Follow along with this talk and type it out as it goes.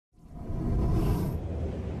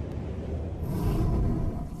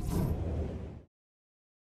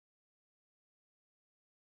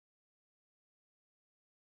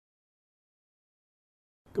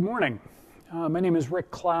Good morning. My name is Rick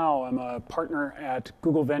Clow. I'm a partner at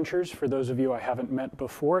Google Ventures. For those of you I haven't met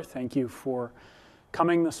before, thank you for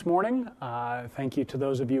coming this morning. Thank you to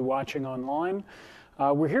those of you watching online.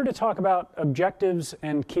 We're here to talk about objectives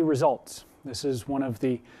and key results. This is one of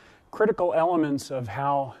the critical elements of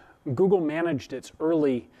how Google managed its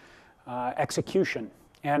early execution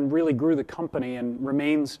and really grew the company and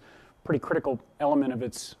remains a pretty critical element of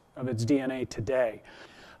its DNA today.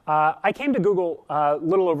 I came to Google a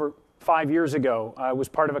little over 5 years ago. I was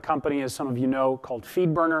part of a company, as some of you know, called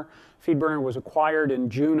FeedBurner. FeedBurner was acquired in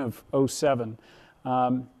June of 2007.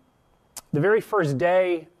 The very first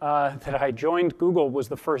day that I joined Google was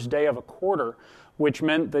the first day of a quarter, which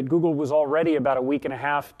meant that Google was already about a week and a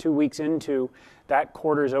half, 2 weeks into that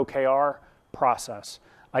quarter's OKR process.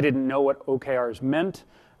 I didn't know what OKRs meant.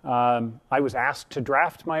 I was asked to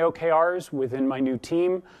draft my OKRs within my new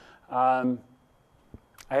team.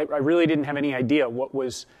 I really didn't have any idea what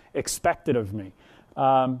was expected of me.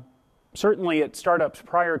 Certainly at startups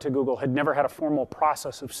prior to Google had never had a formal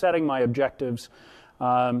process of setting my objectives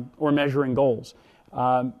or measuring goals.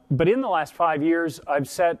 But in the last 5 years, I've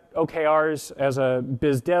set OKRs as a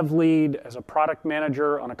biz dev lead, as a product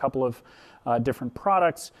manager on a couple of different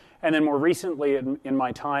products, and then more recently in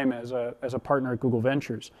my time as a partner at Google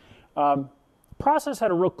Ventures. Process had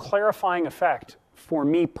a real clarifying effect for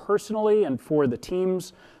me personally and for the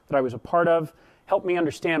teams that I was a part of. Helped me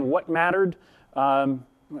understand what mattered.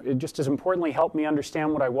 It just as importantly helped me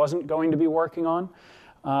understand what I wasn't going to be working on.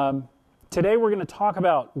 Today we're going to talk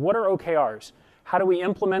about what are OKRs, how do we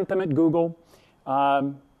implement them at Google,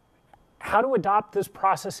 how to adopt this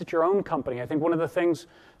process at your own company. I think one of the things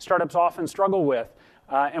startups often struggle with,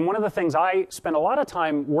 and one of the things I spend a lot of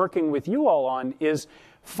time working with you all on, is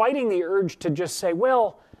fighting the urge to just say,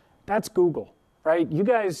 well, that's Google. Right? You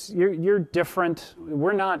guys, you're different.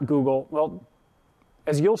 We're not Google. Well,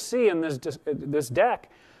 as you'll see in this deck,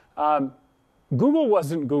 Google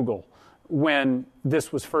wasn't Google when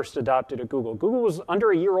this was first adopted at Google. Google was under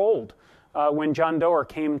a year old when John Doerr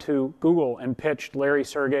came to Google and pitched Larry,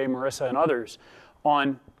 Sergey, Marissa, and others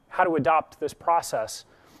on how to adopt this process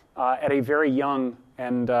at a very young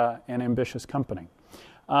and ambitious company.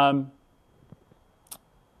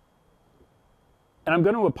 And I'm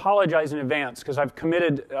going to apologize in advance because I've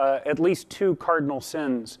committed at least 2 cardinal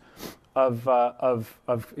sins of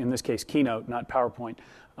in this case, Keynote, not PowerPoint.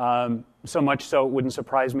 So much so it wouldn't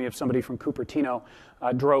surprise me if somebody from Cupertino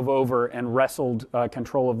drove over and wrestled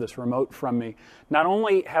control of this remote from me. Not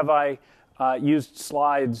only have I used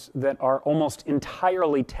slides that are almost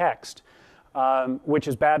entirely text, which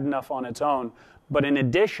is bad enough on its own, but in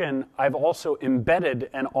addition, I've also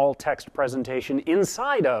embedded an all-text presentation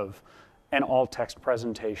inside of an all-text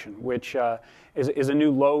presentation, which is a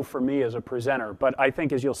new low for me as a presenter. But I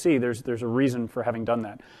think, as you'll see, there's a reason for having done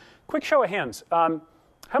that. Quick show of hands. How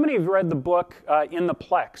many of you read the book In the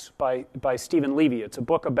Plex by Stephen Levy? It's a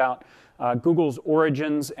book about Google's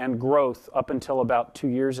origins and growth up until about 2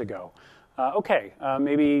 years ago. Okay,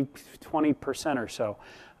 maybe 20% or so.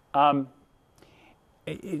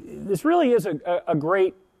 This really is a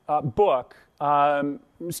great book.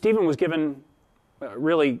 Stephen was given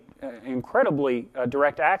really incredibly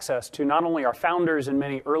direct access to not only our founders and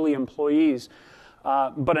many early employees,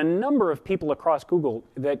 but a number of people across Google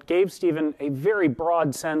that gave Stephen a very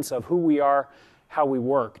broad sense of who we are, how we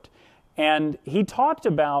worked. And he talked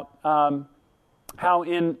about how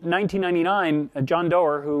in 1999, John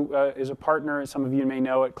Doerr, who is a partner, as some of you may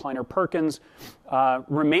know, at Kleiner Perkins,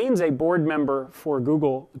 remains a board member for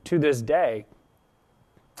Google to this day.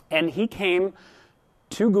 And he came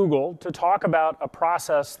to Google to talk about a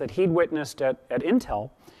process that he'd witnessed at Intel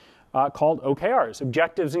called OKRs,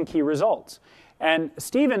 Objectives and Key Results. And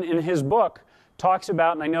Stephen, in his book, talks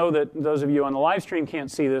about, and I know that those of you on the live stream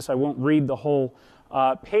can't see this, I won't read the whole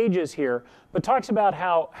pages here, but talks about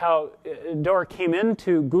how Doerr came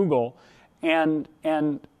into Google and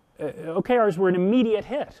OKRs were an immediate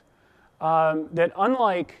hit. That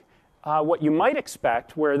unlike what you might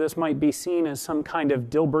expect, where this might be seen as some kind of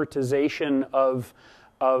Dilbertization of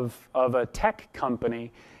a tech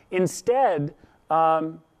company. Instead,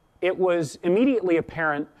 it was immediately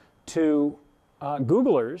apparent to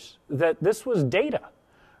Googlers that this was data,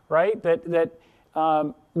 right? That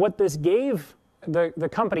what this gave the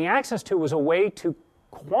company access to was a way to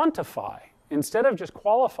quantify, instead of just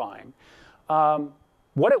qualifying,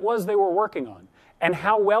 what it was they were working on and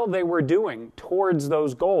how well they were doing towards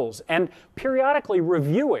those goals, and periodically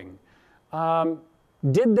reviewing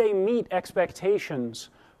did they meet expectations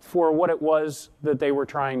for what it was that they were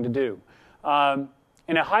trying to do?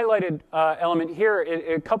 And a highlighted element here,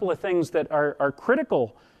 a couple of things that are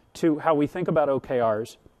critical to how we think about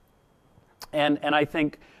OKRs. and I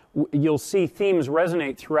think you'll see themes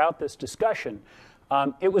resonate throughout this discussion.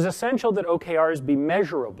 It was essential that OKRs be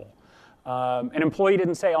measurable. An employee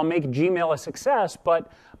didn't say, I'll make Gmail a success,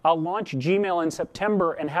 but I'll launch Gmail in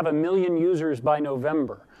September and have 1 million users by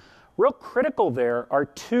November. Real critical there are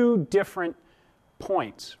two different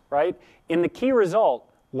points, right? In the key result,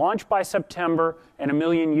 launch by September and 1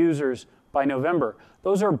 million users by November.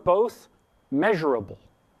 Those are both measurable,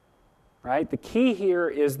 right? The key here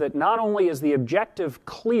is that not only is the objective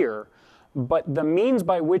clear, but the means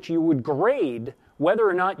by which you would grade whether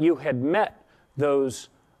or not you had met those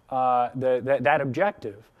that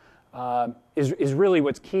objective is really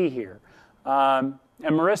what's key here.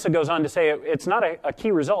 And Marissa goes on to say it's not a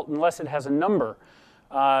key result unless it has a number.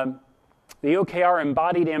 The OKR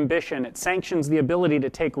embodied ambition. It sanctions the ability to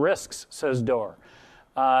take risks, says Dorr.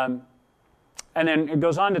 And then it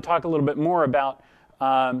goes on to talk a little bit more about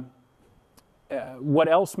what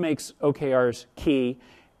else makes OKRs key.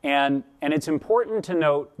 And it's important to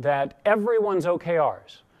note that everyone's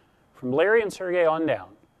OKRs, from Larry and Sergey on down,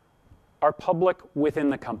 are public within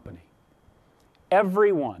the company.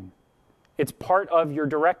 Everyone. It's part of your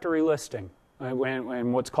directory listing.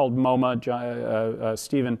 When what's called MoMA,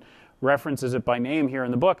 Stephen references it by name here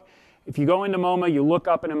in the book. If you go into MoMA, you look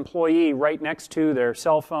up an employee, right next to their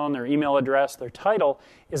cell phone, their email address, their title,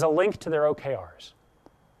 is a link to their OKRs.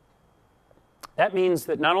 That means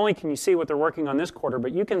that not only can you see what they're working on this quarter,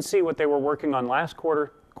 but you can see what they were working on last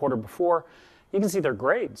quarter, quarter before. You can see their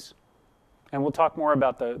grades. And we'll talk more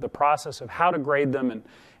about the process of how to grade them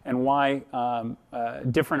and why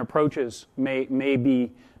different approaches may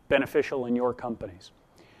be beneficial in your companies.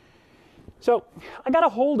 So I got a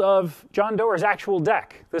hold of John Doerr's actual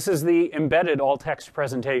deck. This is the embedded all-text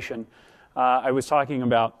presentation I was talking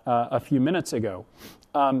about a few minutes ago.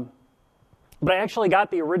 But I actually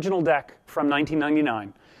got the original deck from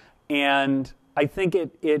 1999, and I think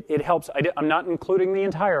it helps. I'm not including the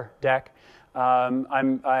entire deck.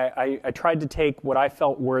 I tried to take what I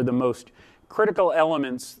felt were the most critical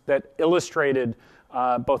elements that illustrated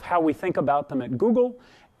both how we think about them at Google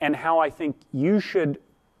and how I think you should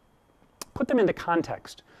put them into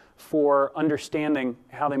context for understanding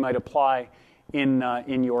how they might apply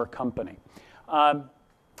in your company.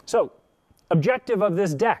 So, objective of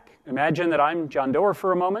this deck. Imagine that I'm John Doerr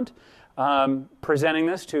for a moment, presenting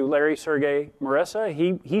this to Larry, Sergey,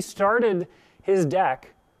 Marissa. He started his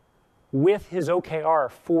deck with his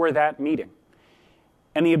OKR for that meeting.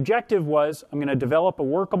 And the objective was, I'm going to develop a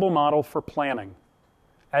workable model for planning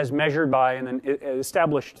as measured by, and then it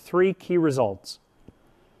established 3 key results.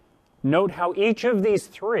 Note how each of these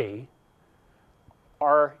 3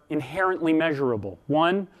 are inherently measurable.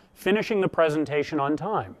 1, finishing the presentation on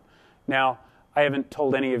time. Now, I haven't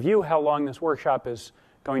told any of you how long this workshop is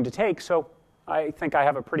going to take, so I think I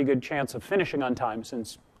have a pretty good chance of finishing on time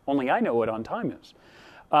since only I know what on time is.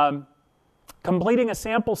 Completing a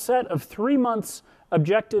sample set of 3 months'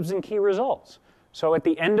 objectives and key results. So at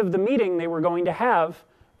the end of the meeting, they were going to have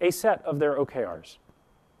a set of their OKRs.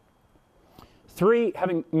 3,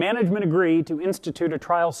 having management agree to institute a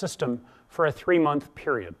trial system for a 3-month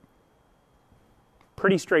period.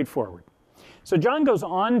 Pretty straightforward. So John goes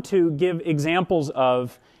on to give examples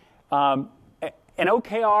of an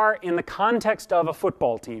OKR in the context of a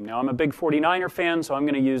football team. Now, I'm a big 49er fan, so I'm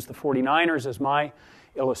going to use the 49ers as my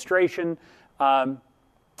illustration. I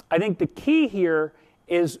think the key here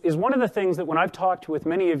is one of the things that when I've talked with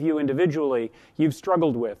many of you individually, you've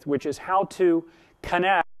struggled with, which is how to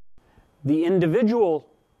connect the individual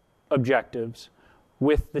objectives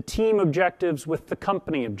with the team objectives, with the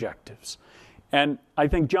company objectives. And I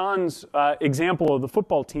think John's example of the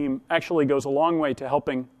football team actually goes a long way to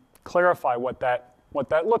helping clarify what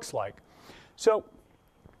that looks like. So,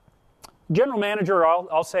 general manager,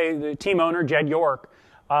 I'll say the team owner, Jed York,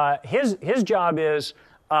 his job is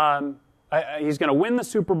he's going to win the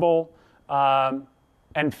Super Bowl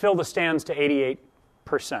and fill the stands to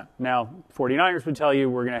 88%. Now, 49ers would tell you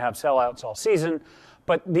we're going to have sellouts all season,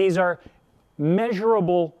 but these are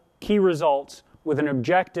measurable key results with an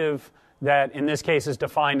objective that in this case is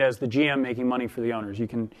defined as the GM making money for the owners. You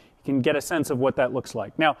can get a sense of what that looks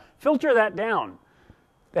like. Now, filter that down.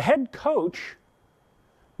 The head coach,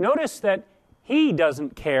 notice that he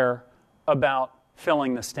doesn't care about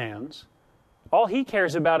filling the stands. All he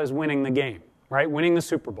cares about is winning the game, right? Winning the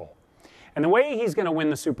Super Bowl. And the way he's going to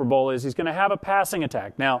win the Super Bowl is he's going to have a passing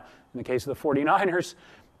attack. Now, in the case of the 49ers,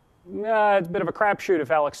 it's a bit of a crapshoot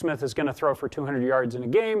if Alex Smith is going to throw for 200 yards in a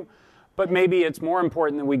game. But maybe it's more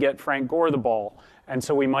important that we get Frank Gore the ball, and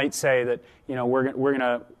so we might say that we're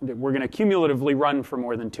going to cumulatively run for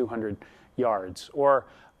more than 200 yards. Or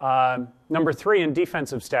Number 3 in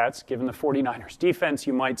defensive stats, given the 49ers defense,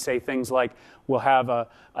 you might say things like we'll have a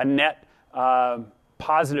net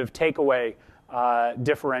positive takeaway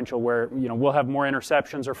differential where we'll have more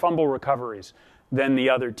interceptions or fumble recoveries than the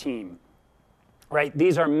other team. Right?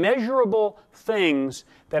 These are measurable things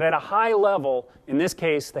that at a high level, in this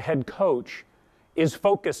case, the head coach is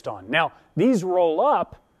focused on. Now, these roll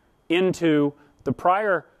up into the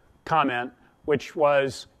prior comment, which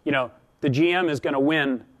was, the GM is going to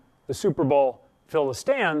win the Super Bowl, fill the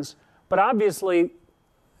stands, but obviously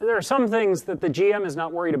there are some things that the GM is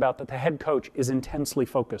not worried about that the head coach is intensely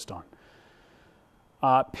focused on.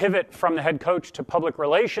 Pivot from the head coach to public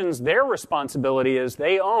relations, their responsibility is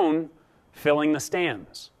they own filling the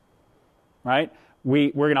stands, right?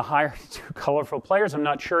 We're going to hire 2 colorful players. I'm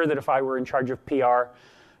not sure that if I were in charge of PR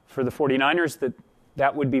for the 49ers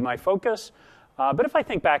that would be my focus. But if I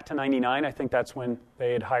think back to '99, I think that's when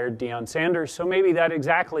they had hired Deion Sanders. So maybe that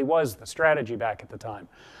exactly was the strategy back at the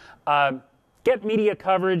time. Get media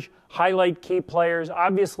coverage, highlight key players.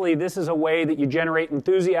 Obviously, this is a way that you generate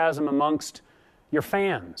enthusiasm amongst your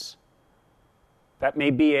fans. That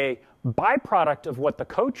may be a byproduct of what the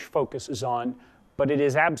coach focuses on, but it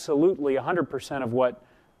is absolutely 100% of what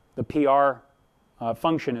the PR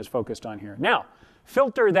function is focused on here. Now,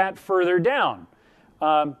 filter that further down.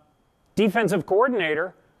 Defensive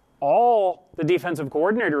coordinator, all the defensive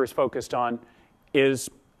coordinator is focused on is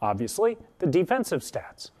obviously the defensive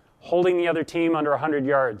stats. Holding the other team under 100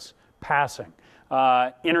 yards, passing,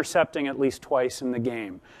 intercepting at least twice in the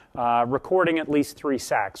game, recording at least 3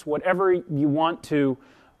 sacks. Whatever you want to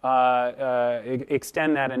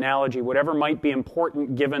extend that analogy, whatever might be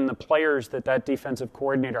important given the players that defensive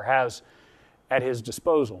coordinator has at his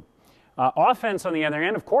disposal. Offense, on the other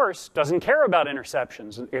hand, of course, doesn't care about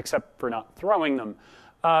interceptions except for not throwing them.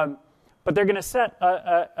 But they're going to set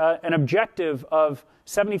an objective of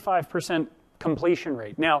 75% completion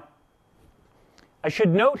rate. Now, I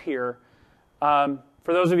should note here, for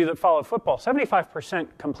those of you that follow football, 75%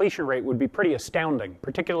 completion rate would be pretty astounding,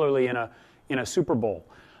 particularly in a Super Bowl.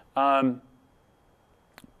 Part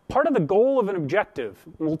of the goal of an objective,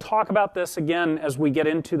 and we'll talk about this again as we get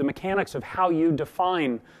into the mechanics of how you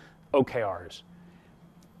define OKRs,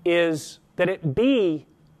 is that it be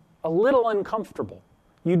a little uncomfortable.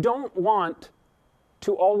 You don't want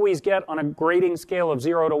to always get on a grading scale of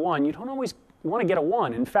 0 to 1. You don't always want to get a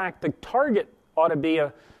 1. In fact, the target ought to be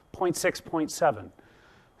a 0.6, 0.7.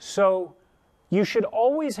 So you should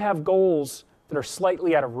always have goals that are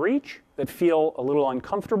slightly out of reach, that feel a little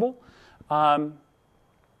uncomfortable,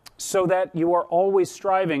 so that you are always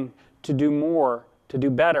striving to do more, to do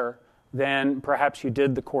better than perhaps you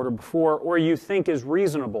did the quarter before, or you think is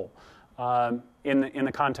reasonable in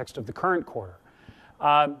the context of the current quarter.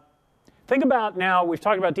 Think about now, we've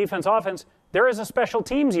talked about defense, offense, there is a special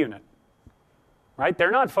teams unit, right?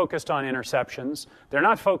 They're not focused on interceptions. They're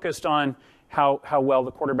not focused on how well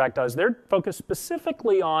the quarterback does. They're focused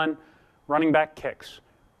specifically on running back kicks,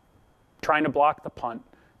 trying to block the punt,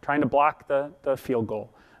 trying to block the field goal.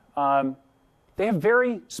 They have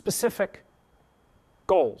very specific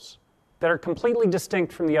goals that are completely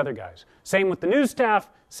distinct from the other guys. Same with the news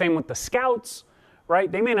staff, same with the scouts,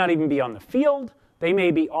 right? They may not even be on the field. They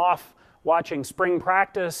may be off watching spring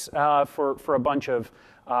practice for a bunch of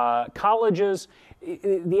colleges.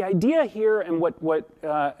 The idea here and what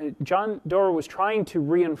John Doerr was trying to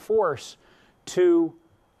reinforce to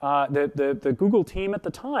the Google team at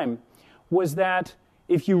the time was that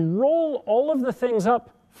if you roll all of the things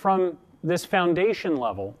up from this foundation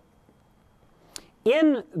level,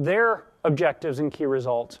 in their objectives and key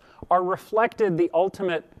results are reflected the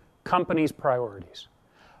ultimate company's priorities.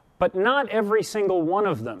 But not every single one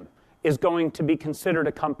of them is going to be considered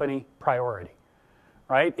a company priority,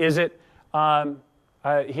 right? Is it,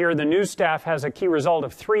 here the news staff has a key result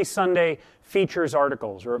of 3 Sunday features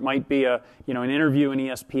articles, or it might be an interview in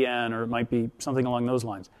ESPN, or it might be something along those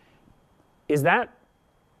lines.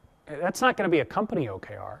 That's not going to be a company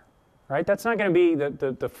OKR, right? That's not going to be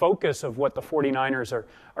the focus of what the 49ers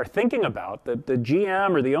are thinking about. The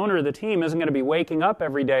GM or the owner of the team isn't going to be waking up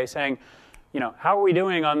every day saying, how are we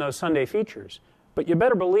doing on those Sunday features? But you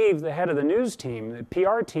better believe the head of the news team, the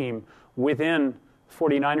PR team within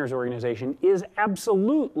 49ers organization is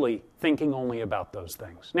absolutely thinking only about those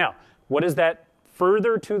things. Now, what is that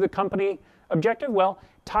further to the company objective? Well,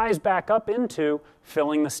 ties back up into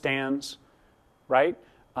filling the stands, right?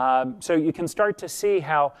 So you can start to see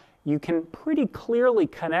how you can pretty clearly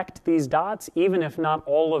connect these dots, even if not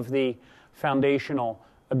all of the foundational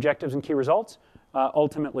objectives and key results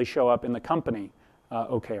ultimately show up in the company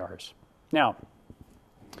OKRs. Now,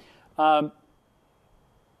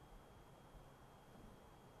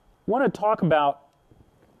 want to talk about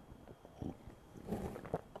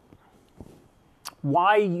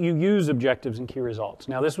why you use objectives and key results.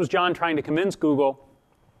 Now, this was John trying to convince Google.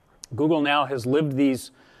 Google now has lived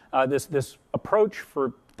this approach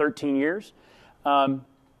for 13 years.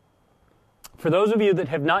 For those of you that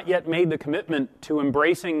have not yet made the commitment to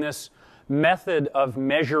embracing this method of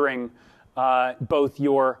measuring both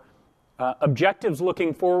your objectives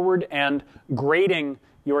looking forward and grading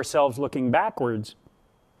yourselves looking backwards,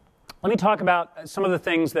 let me talk about some of the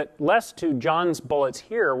things that, less to John's bullets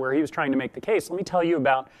here where he was trying to make the case, let me tell you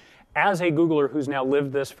about, as a Googler who's now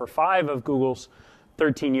lived this for 5 of Google's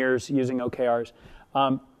 13 years using OKRs,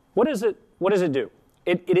 what does it do?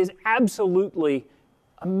 It is absolutely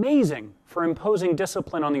amazing for imposing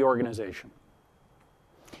discipline on the organization.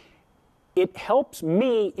 It helps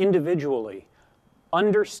me individually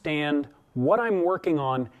understand what I'm working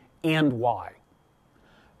on and why.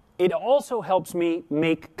 It also helps me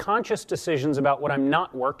make conscious decisions about what I'm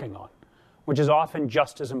not working on, which is often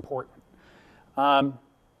just as important.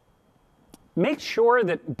 Make sure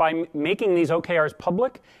that by making these OKRs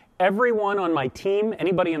public, everyone on my team,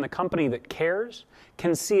 anybody in the company that cares,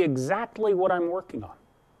 can see exactly what I'm working on,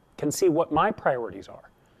 can see what my priorities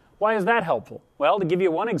are. Why is that helpful? Well, to give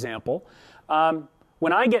you one example,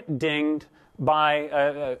 when I get dinged by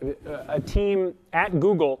a team at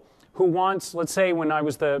Google who wants, let's say when I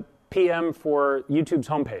was the PM for YouTube's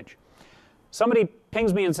homepage, somebody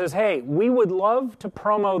pings me and says, hey, we would love to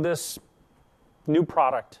promo this new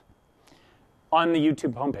product on the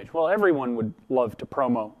YouTube homepage. Well, everyone would love to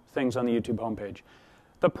promo things on the YouTube homepage.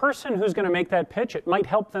 The person who's going to make that pitch, it might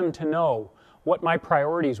help them to know what my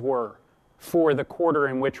priorities were for the quarter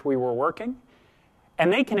in which we were working.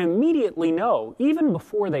 And they can immediately know, even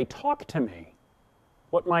before they talk to me,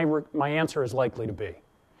 what my answer is likely to be.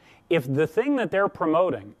 If the thing that they're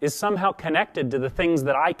promoting is somehow connected to the things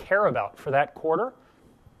that I care about for that quarter,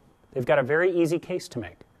 they've got a very easy case to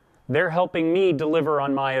make. They're helping me deliver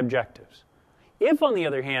on my objectives. If, on the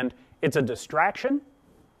other hand, it's a distraction,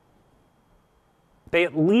 they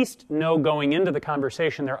at least know going into the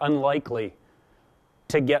conversation they're unlikely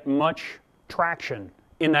to get much traction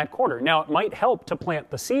in that quarter. Now, it might help to plant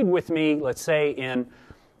the seed with me, let's say, in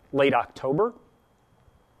late October,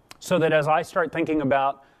 so that as I start thinking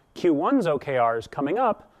about Q1's OKRs coming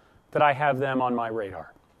up, that I have them on my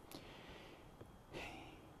radar.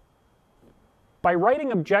 By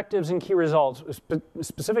writing objectives and key results,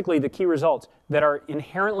 specifically the key results that are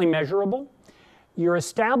inherently measurable, you're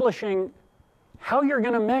establishing how you're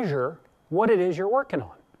going to measure what it is you're working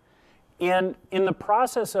on. And in the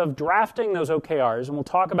process of drafting those OKRs, and we'll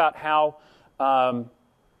talk about how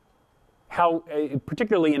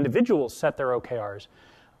particularly individuals set their OKRs,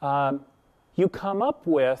 you come up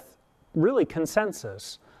with really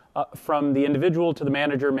consensus from the individual to the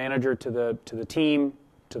manager, manager to the team,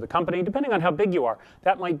 to the company, depending on how big you are.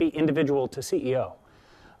 That might be individual to CEO.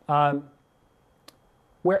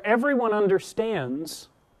 Where everyone understands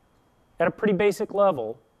at a pretty basic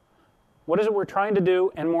level what is it we're trying to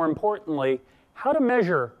do, and more importantly, how to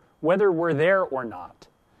measure whether we're there or not,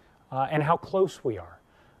 and how close we are.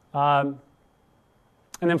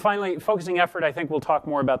 And then finally, focusing effort, I think we'll talk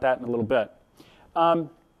more about that in a little bit. The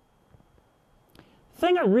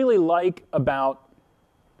thing I really like about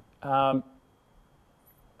how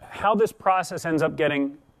this process ends up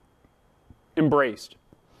getting embraced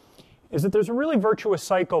is that there's a really virtuous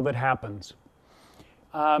cycle that happens.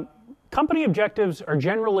 Company objectives are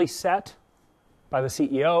generally set by the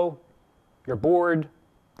CEO, your board,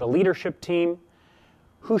 the leadership team,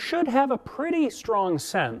 who should have a pretty strong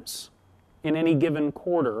sense in any given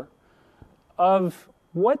quarter of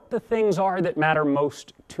what the things are that matter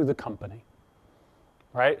most to the company.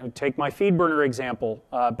 Right? Take my feed burner example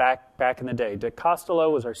back in the day. Dick Costello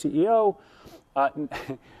was our CEO.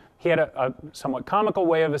 He had a somewhat comical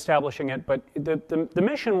way of establishing it, but the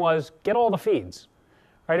mission was get all the feeds.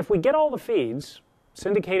 Right? If we get all the feeds,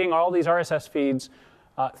 syndicating all these RSS feeds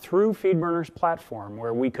through FeedBurner's platform,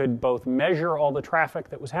 where we could both measure all the traffic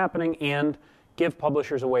that was happening and give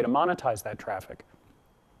publishers a way to monetize that traffic.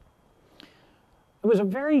 It was a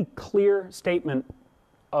very clear statement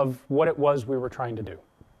of what it was we were trying to do.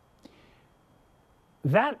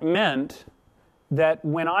 That meant that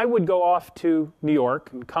when I would go off to New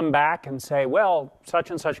York and come back and say, well, such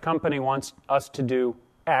and such company wants us to do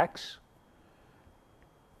X,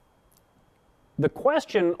 the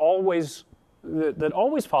question that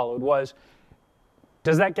always followed was,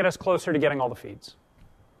 does that get us closer to getting all the feeds?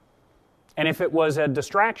 And if it was a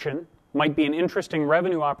distraction, might be an interesting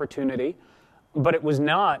revenue opportunity, but it was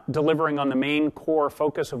not delivering on the main core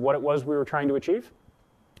focus of what it was we were trying to achieve,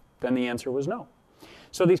 then the answer was no.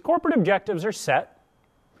 So these corporate objectives are set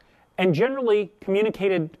and generally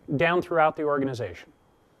communicated down throughout the organization.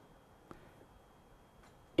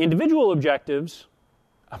 Individual objectives,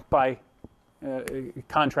 by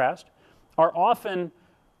contrast, are often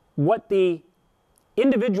what the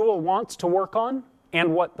individual wants to work on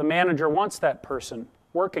and what the manager wants that person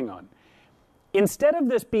working on. Instead of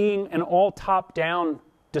this being an all top-down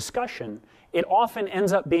discussion, it often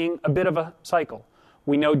ends up being a bit of a cycle.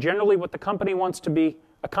 We know generally what the company wants to be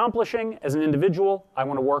accomplishing. As an individual, I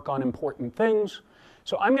want to work on important things.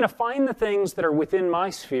 So I'm going to find the things that are within my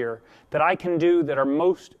sphere that I can do that are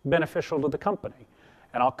most beneficial to the company.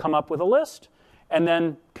 And I'll come up with a list and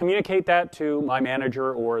then communicate that to my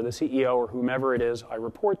manager or the CEO or whomever it is I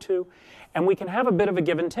report to. And we can have a bit of a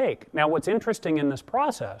give and take. Now, what's interesting in this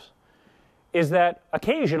process is that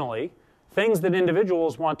occasionally things that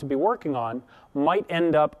individuals want to be working on might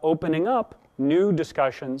end up opening up new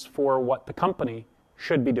discussions for what the company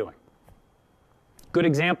should be doing. Good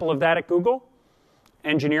example of that at Google,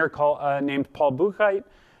 engineer named Paul Buchheit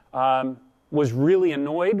was really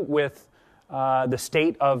annoyed with the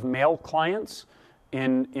state of mail clients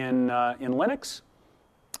in Linux.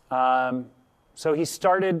 So he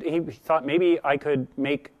thought maybe I could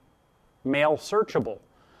make mail searchable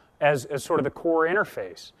as sort of the core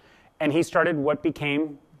interface. And he started what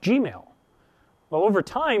became Gmail. Well, over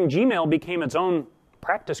time, Gmail became its own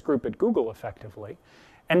practice group at Google, effectively,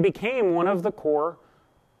 and became one of the core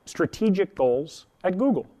strategic goals at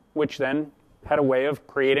Google, which then had a way of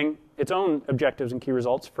creating its own objectives and key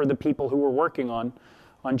results for the people who were working on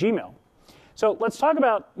Gmail. So let's talk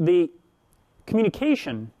about the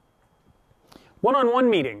communication. One-on-one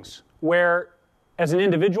meetings, where as an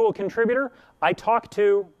individual contributor, I talk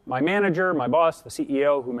to my manager, my boss, the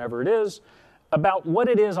CEO, whomever it is, about what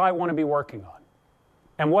it is I want to be working on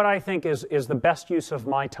and what I think is the best use of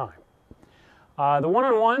my time. The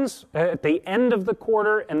one-on-ones at the end of the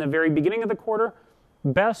quarter and the very beginning of the quarter,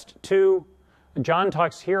 best to, John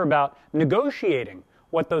talks here about negotiating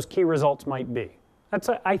what those key results might be. That's,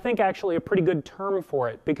 I think, actually a pretty good term for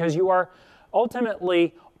it, because you are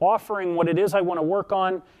ultimately offering what it is I want to work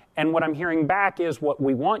on, and what I'm hearing back is what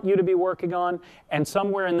we want you to be working on, and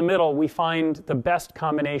somewhere in the middle we find the best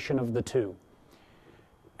combination of the two.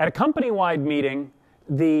 At a company-wide meeting,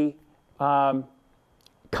 the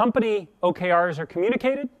company OKRs are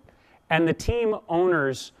communicated, and the team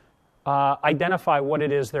owners identify what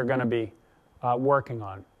it is they're going to be working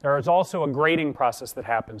on. There is also a grading process that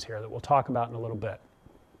happens here that we'll talk about in a little bit.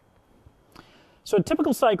 So a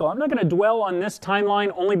typical cycle, I'm not going to dwell on this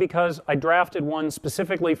timeline only because I drafted one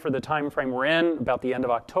specifically for the time frame we're in, about the end of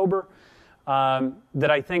October, that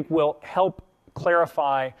I think will help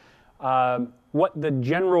clarify what the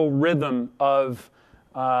general rhythm of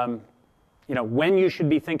when you should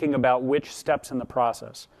be thinking about which steps in the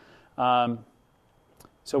process. So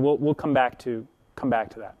we'll come back to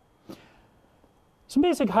that. Some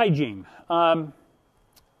basic hygiene.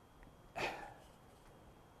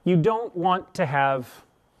 You don't want to have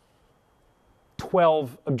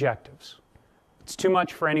 12 objectives. It's too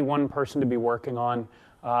much for any one person to be working on.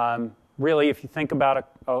 Really, if you think about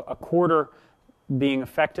a quarter being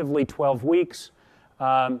effectively 12 weeks,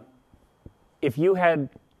 if you had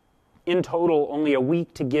in total only a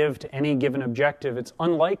week to give to any given objective, it's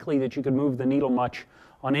unlikely that you could move the needle much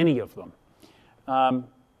on any of them.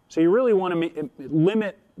 So you really want to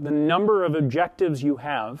limit the number of objectives you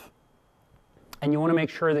have, and you want to make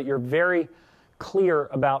sure that you're very clear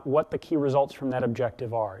about what the key results from that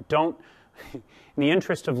objective are. Don't, in the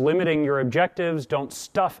interest of limiting your objectives, don't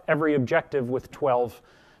stuff every objective with 12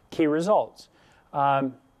 key results. You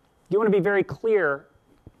want to be very clear.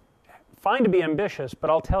 Fine to be ambitious, but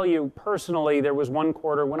I'll tell you personally, there was one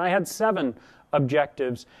quarter when I had 7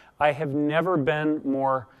 objectives. I have never been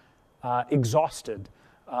more exhausted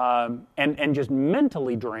and just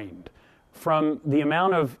mentally drained from the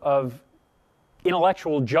amount of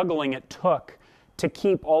intellectual juggling it took to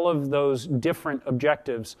keep all of those different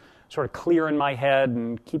objectives sort of clear in my head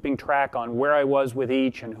and keeping track on where I was with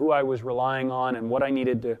each and who I was relying on and what I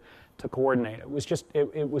needed to coordinate. It was just,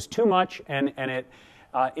 it was too much, and it,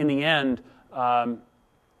 in the end,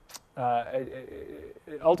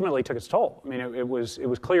 it ultimately took its toll. I mean, it was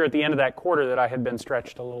clear at the end of that quarter that I had been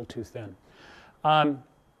stretched a little too thin.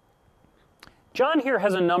 John here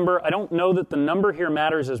has a number. I don't know that the number here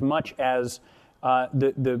matters as much as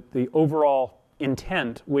the overall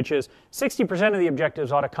intent, which is 60% of the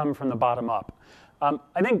objectives ought to come from the bottom up.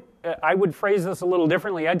 I think I would phrase this a little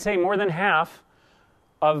differently. I'd say more than half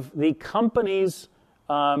of the company's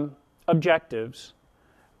objectives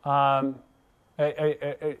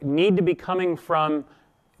need to be coming from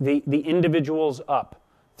the individuals up.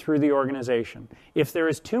 through the organization. If there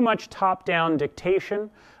is too much top-down dictation,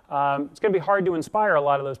 it's going to be hard to inspire a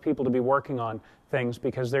lot of those people to be working on things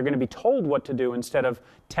because they're going to be told what to do instead of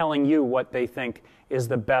telling you what they think is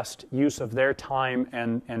the best use of their time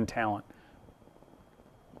and talent.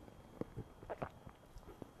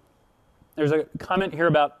 There's a comment here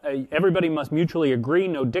about everybody must mutually agree,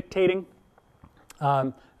 no dictating.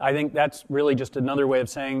 I think that's really just another way of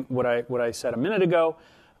saying what I said a minute ago.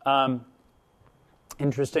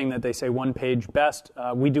 Interesting that they say one page best.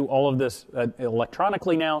 We do all of this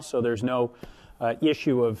electronically now, so there's no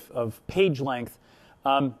issue of page length.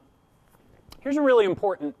 Here's a really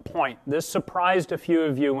important point. This surprised a few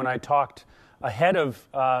of you when I talked ahead of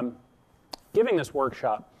giving this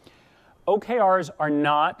workshop. OKRs are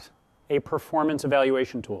not a performance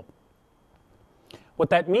evaluation tool. What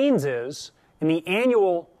that means is, in the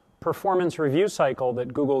annual performance review cycle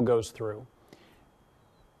that Google goes through,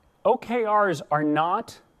 OKRs are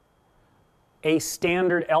not a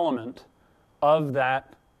standard element of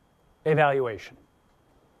that evaluation.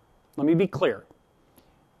 Let me be clear.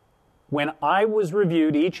 When I was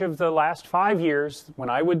reviewed each of the last 5 years, when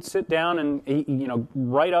I would sit down and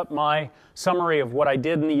write up my summary of what I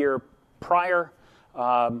did in the year prior,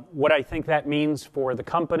 what I think that means for the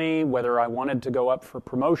company, whether I wanted to go up for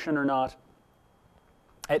promotion or not,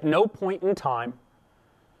 at no point in time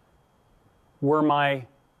were my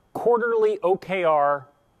quarterly OKR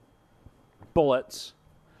bullets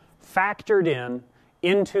factored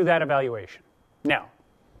into that evaluation. Now,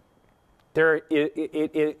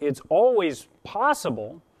 it's always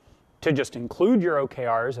possible to just include your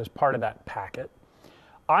OKRs as part of that packet.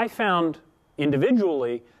 I found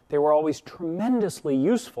individually they were always tremendously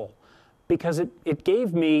useful because it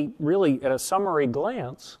gave me, really, at a summary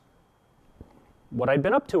glance, what I'd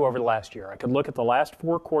been up to over the last year. I could look at the last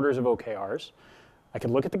 4 quarters of OKRs. I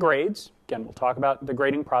could look at the grades. Again, we'll talk about the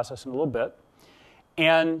grading process in a little bit.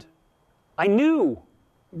 And I knew,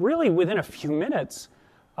 really within a few minutes,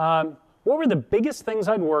 what were the biggest things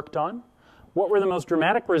I'd worked on, what were the most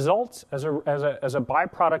dramatic results as a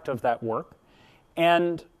byproduct of that work,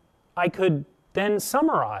 and I could then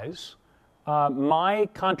summarize my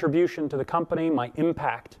contribution to the company, my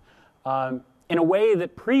impact, in a way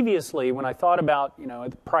that previously, when I thought about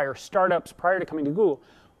prior startups, prior to coming to Google,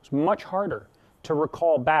 it was much harder to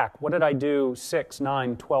recall back. What did I do 6,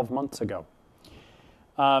 9, 12 months ago?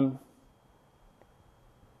 I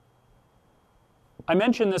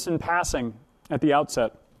mentioned this in passing at the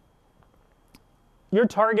outset. Your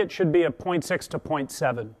target should be a 0.6 to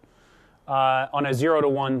 0.7 on a 0 to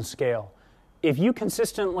 1 scale. If you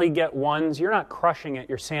consistently get 1s, you're not crushing it,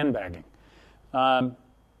 you're sandbagging.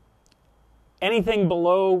 Anything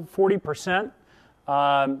below 40%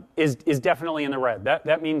 is definitely in the red.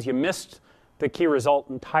 That means you missed the key result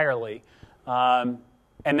entirely. And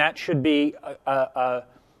that should be a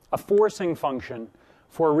forcing function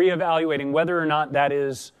for reevaluating whether or not that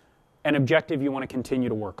is an objective you want to continue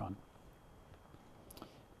to work on.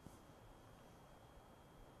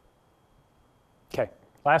 Okay,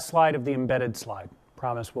 last slide of the embedded slide.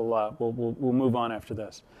 Promise we'll move on after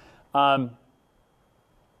this. John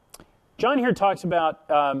here talks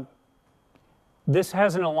about this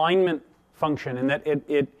has an alignment function in that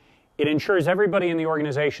it ensures everybody in the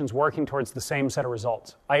organization is working towards the same set of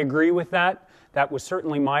results. I agree with that. That was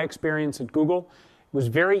certainly my experience at Google. It was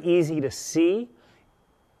very easy to see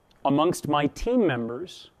amongst my team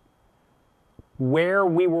members where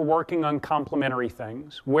we were working on complementary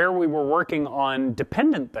things, where we were working on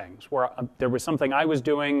dependent things, where there was something I was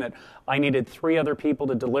doing that I needed 3 other people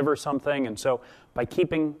to deliver something. And so by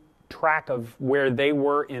keeping track of where they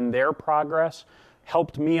were in their progress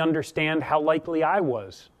helped me understand how likely I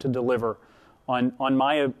was to deliver on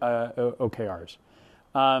my OKRs.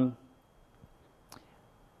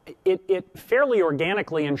 It fairly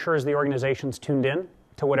organically ensures the organization's tuned in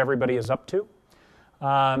to what everybody is up to.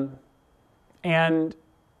 And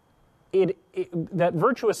that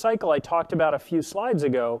virtuous cycle I talked about a few slides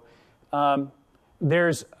ago,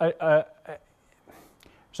 there's a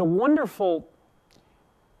wonderful,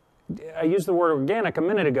 I used the word organic a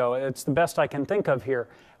minute ago, it's the best I can think of here,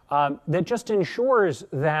 that just ensures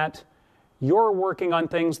that you're working on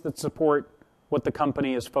things that support what the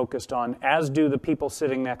company is focused on, as do the people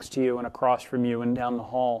sitting next to you and across from you and down the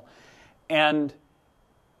hall. And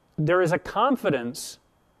there is a confidence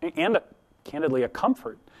and, candidly, a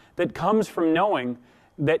comfort that comes from knowing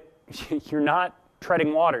that you're not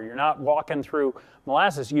treading water, you're not walking through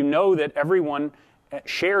molasses. You know that everyone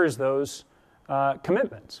shares those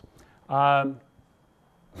commitments.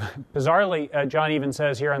 Bizarrely, John even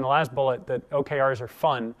says here on the last bullet that OKRs are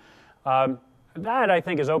fun. That, I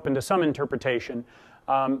think, is open to some interpretation.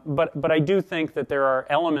 But I do think that there are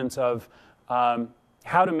elements of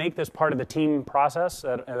how to make this part of the team process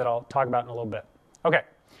that I'll talk about in a little bit. Okay.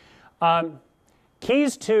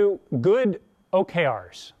 Keys to good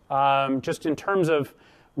OKRs, just in terms of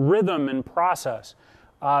rhythm and process.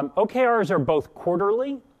 OKRs are both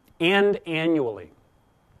quarterly and annually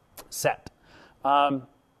set. Annual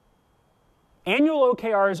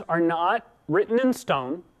OKRs are not written in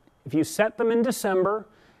stone. If you set them in December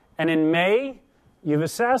and in May you've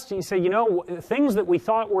assessed and you say, you know, things that we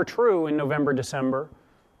thought were true in November, December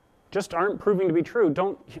just aren't proving to be true,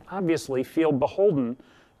 don't obviously feel beholden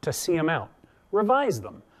to see them out. Revise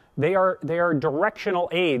them. They are directional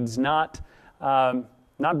aids, not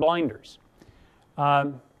blinders.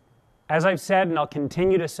 As I've said, and I'll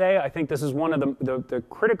continue to say, I think this is one of the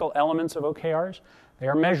critical elements of OKRs. They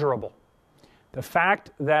are measurable. The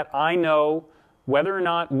fact that I know whether or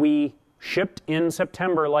not we shipped in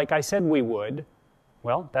September like I said we would,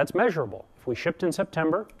 well, that's measurable. If we shipped in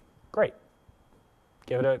September, great.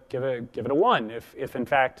 Give it a 1 if in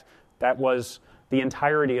fact that was the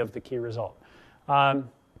entirety of the key result. Talk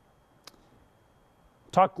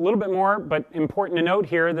a little bit more, but important to note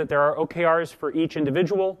here that there are OKRs for each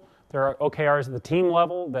individual. There are OKRs at the team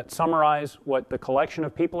level that summarize what the collection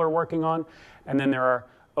of people are working on. And then there are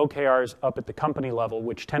OKRs up at the company level,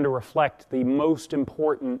 which tend to reflect the most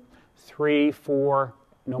important 3, 4,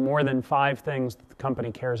 no more than 5 things that the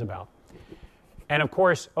company cares about. And of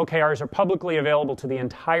course, OKRs are publicly available to the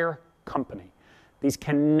entire company. These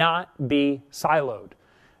cannot be siloed.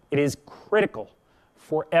 It is critical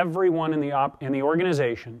for everyone in the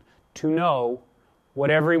organization to know what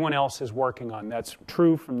everyone else is working on. That's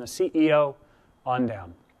true from the CEO on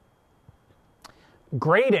down.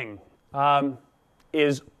 Grading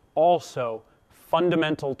is also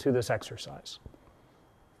fundamental to this exercise.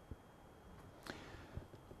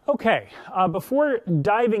 Okay, before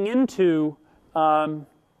diving into I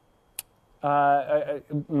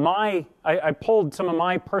pulled some of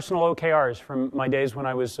my personal OKRs from my days when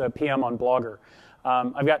I was PM on Blogger.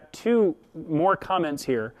 I've got 2 more comments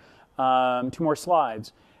here, 2 more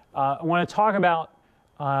slides. I want to talk about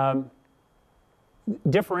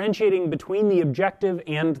differentiating between the objective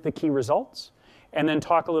and the key results, and then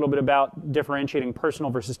talk a little bit about differentiating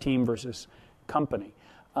personal versus team versus company.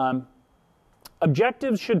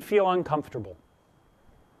 Objectives should feel uncomfortable.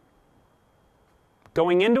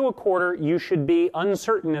 Going into a quarter, you should be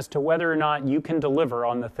uncertain as to whether or not you can deliver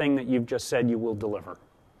on the thing that you've just said you will deliver.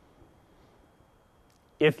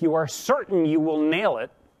 If you are certain you will nail it,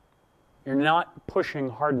 you're not pushing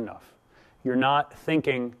hard enough. You're not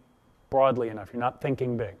thinking broadly enough. You're not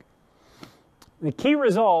thinking big. The key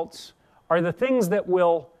results are the things that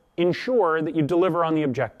will ensure that you deliver on the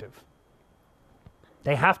objective.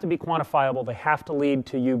 They have to be quantifiable. They have to lead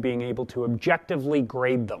to you being able to objectively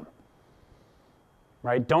grade them.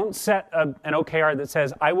 Right? Don't set an OKR that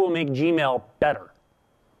says, I will make Gmail better.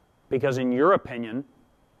 Because in your opinion,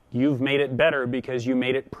 you've made it better because you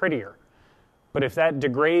made it prettier. But if that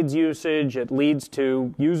degrades usage, it leads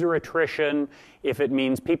to user attrition, if it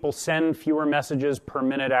means people send fewer messages per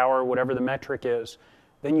minute, hour, whatever the metric is,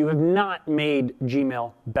 then you have not made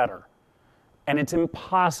Gmail better. And it's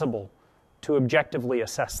impossible to objectively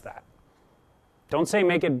assess that. Don't say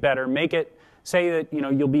make it better. Say that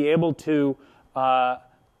you'll be able to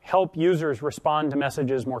help users respond to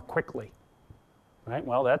messages more quickly. Right?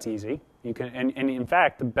 Well, that's easy. You can, and in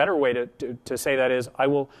fact, the better way to say that is, I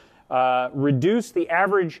will reduce the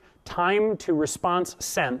average time to response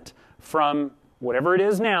sent from whatever it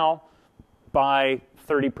is now by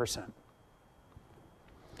 30%.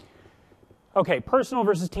 Okay, personal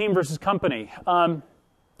versus team versus company.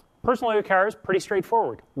 Personal OKRs, pretty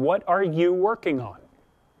straightforward. What are you working on?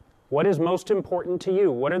 What is most important to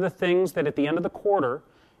you? What are the things that at the end of the quarter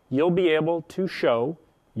you'll be able to show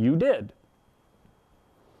you did?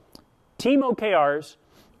 Team OKRs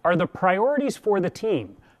are the priorities for the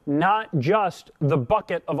team, not just the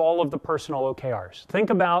bucket of all of the personal OKRs.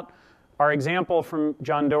 Think about our example from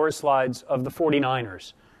John Doerr's slides of the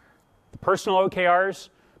 49ers. The personal OKRs,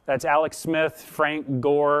 that's Alex Smith, Frank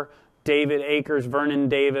Gore, David Akers, Vernon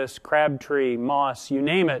Davis, Crabtree, Moss, you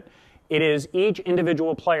name it. It is each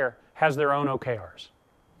individual player has their own OKRs.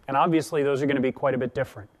 And obviously those are going to be quite a bit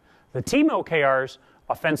different. The team OKRs,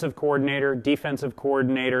 offensive coordinator, defensive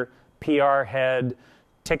coordinator, PR head,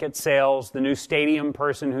 ticket sales, the new stadium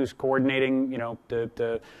person who's coordinating,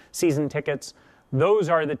 the season tickets, those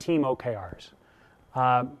are the team OKRs.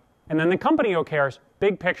 And then the company OKRs,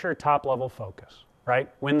 big picture, top level focus, right?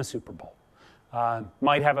 Win the Super Bowl.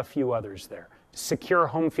 Might have a few others there. Secure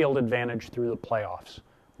home field advantage through the playoffs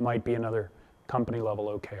might be another company level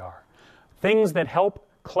OKR. Things that help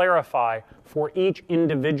clarify for each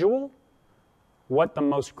individual what the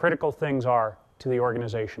most critical things are to the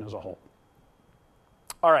organization as a whole.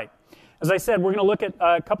 All right. As I said, we're going to look at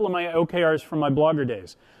a couple of my OKRs from my Blogger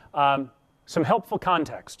days. Some helpful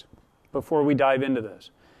context before we dive into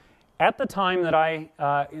this. At the time that I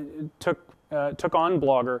took on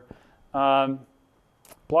Blogger,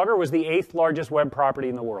 Blogger was the 8th largest web property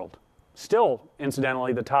in the world. Still,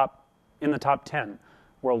 incidentally, in the top 10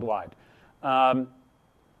 worldwide. So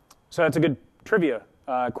that's a good trivia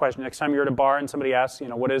question. Next time you're at a bar and somebody asks,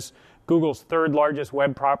 what is Google's 3rd largest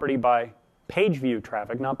web property by page view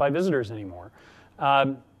traffic, not by visitors anymore?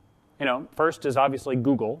 First is obviously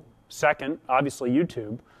Google. Second, obviously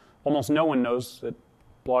YouTube. Almost no one knows that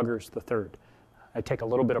Blogger's the 3rd. I take a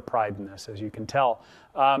little bit of pride in this, as you can tell.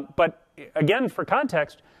 But again, for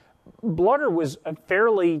context, Blogger was a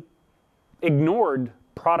fairly ignored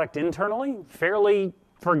product internally, fairly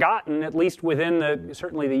forgotten, at least within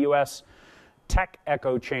certainly the US tech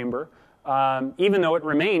echo chamber, even though it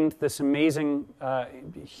remained this amazing,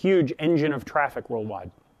 huge engine of traffic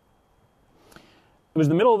worldwide. It was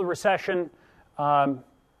the middle of the recession.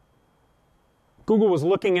 Google was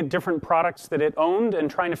looking at different products that it owned and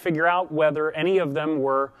trying to figure out whether any of them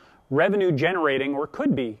were revenue generating or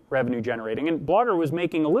could be revenue generating. And Blogger was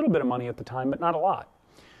making a little bit of money at the time, but not a lot.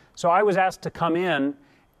 So I was asked to come in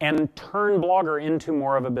and turn Blogger into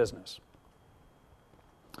more of a business.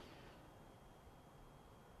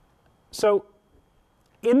 So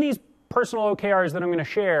in these personal OKRs that I'm going to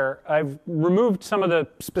share, I've removed some of the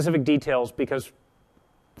specific details because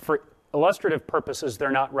for illustrative purposes,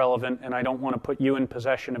 they're not relevant, and I don't want to put you in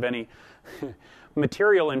possession of any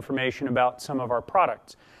material information about some of our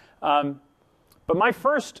products. But my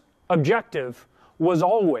first objective was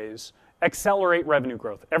always accelerate revenue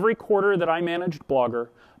growth. Every quarter that I managed Blogger,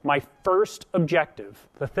 my first objective,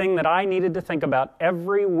 the thing that I needed to think about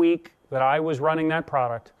every week that I was running that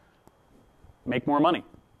product, make more money.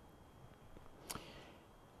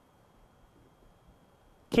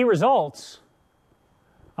 Key results.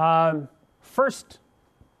 First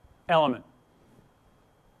element.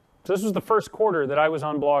 So this was the first quarter that I was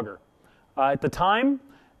on Blogger. At the time,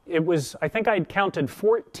 I think I'd counted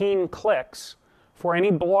 14 clicks for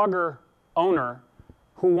any Blogger owner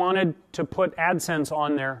who wanted to put AdSense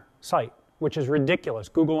on their site, which is ridiculous.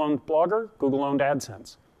 Google owned Blogger, Google owned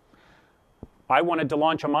AdSense. I wanted to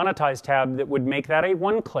launch a monetize tab that would make that a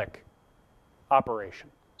one-click operation.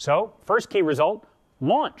 So, first key result,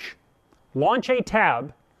 launch. Launch a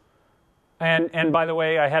tab. And by the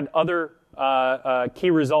way, I had other key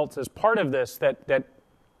results as part of this that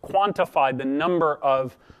quantified the number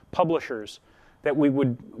of publishers that we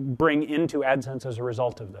would bring into AdSense as a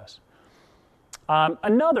result of this.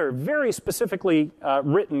 Another very specifically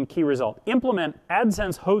written key result, implement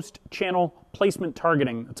AdSense host channel placement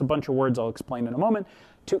targeting. That's a bunch of words I'll explain in a moment,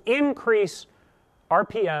 to increase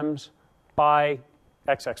RPMs by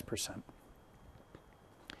XX%.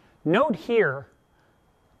 Note here,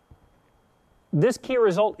 this key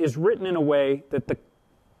result is written in a way that the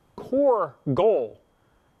core goal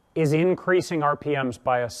is increasing RPMs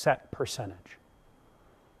by a set percentage.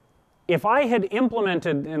 If I had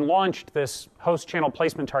implemented and launched this host channel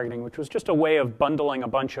placement targeting, which was just a way of bundling a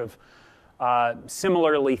bunch of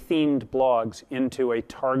similarly themed blogs into a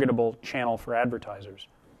targetable channel for advertisers,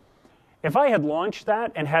 if I had launched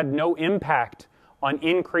that and had no impact on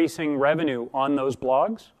increasing revenue on those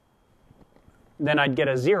blogs, then I'd get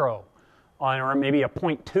a 0 or maybe a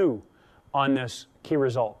 0.2 on this key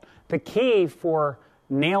result. The key for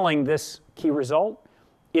nailing this key result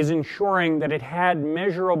is ensuring that it had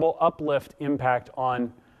measurable uplift impact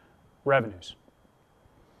on revenues.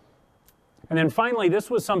 And then finally, this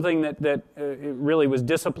was something that really was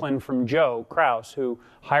discipline from Joe Kraus, who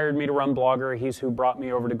hired me to run Blogger. He's who brought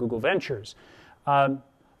me over to Google Ventures.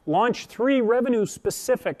 Launched 3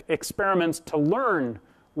 revenue-specific experiments to learn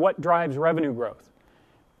what drives revenue growth.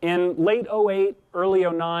 In late 08, early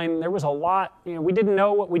 09, there was a lot, we didn't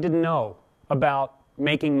know what we didn't know about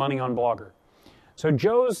making money on Blogger. So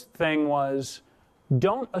Joe's thing was,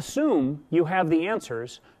 don't assume you have the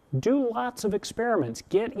answers. Do lots of experiments.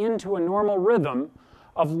 Get into a normal rhythm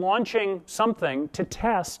of launching something to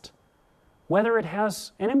test whether it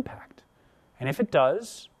has an impact. And if it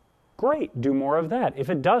does, great, do more of that. If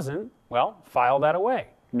it doesn't, well, file that away.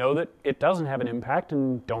 Know that it doesn't have an impact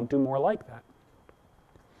and don't do more like that.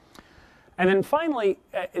 And then finally,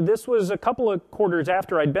 this was a couple of quarters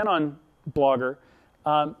after I'd been on Blogger,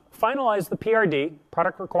 finalized the PRD,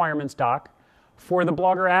 Product Requirements Doc, for the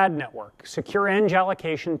Blogger ad network, secure eng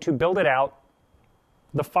allocation to build it out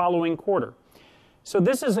the following quarter. So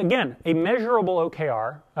this is, again, a measurable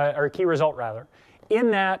OKR, or key result rather. in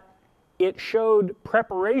that it showed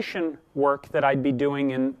preparation work that I'd be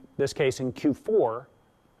doing, in this case in Q4,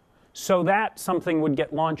 so that something would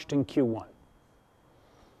get launched in Q1.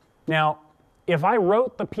 Now, if I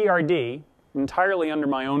wrote the PRD entirely under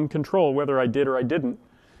my own control, whether I did or I didn't,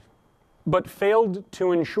 but failed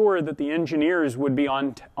to ensure that the engineers would be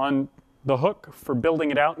on the hook for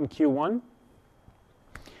building it out in Q1,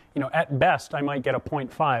 at best I might get a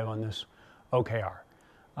 0.5 on this OKR.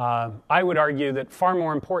 I would argue that far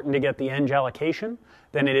more important to get the eng allocation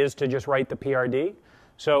than it is to just write the PRD.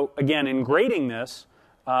 So again, in grading this,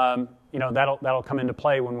 that'll come into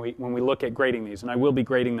play when we look at grading these, and I will be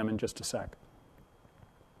grading them in just a sec.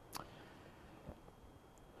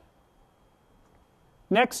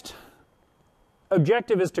 Next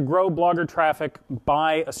objective is to grow blogger traffic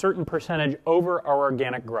by a certain percentage over our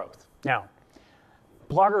organic growth. Now,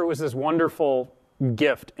 Blogger was this wonderful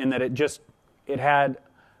gift in that it had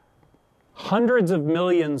hundreds of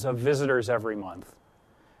millions of visitors every month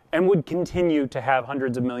and would continue to have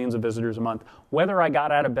hundreds of millions of visitors a month, whether I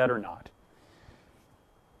got out of bed or not.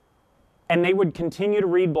 And they would continue to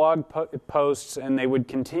read blog posts, and they would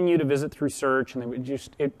continue to visit through search, and they would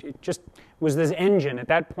it just was this engine. At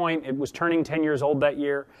that point, it was turning 10 years old that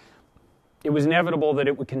year. It was inevitable that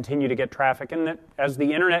it would continue to get traffic, and that as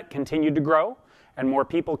the internet continued to grow and more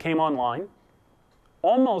people came online,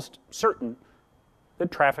 almost certain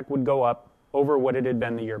that traffic would go up over what it had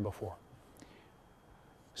been the year before.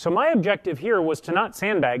 So my objective here was to not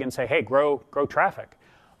sandbag and say, hey, grow traffic,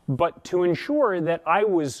 but to ensure that I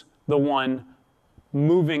was the one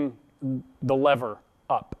moving the lever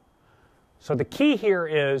up. So the key here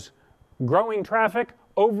is growing traffic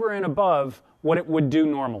over and above what it would do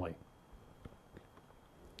normally.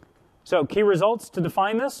 So key results to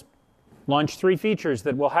define this: launch 3 features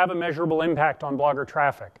that will have a measurable impact on blogger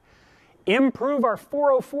traffic. Improve our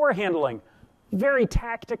 404 handling, very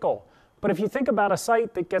tactical. But if you think about a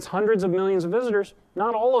site that gets hundreds of millions of visitors,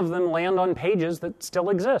 not all of them land on pages that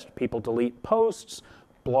still exist. People delete posts,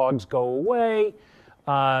 blogs go away.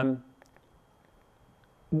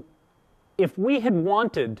 If we had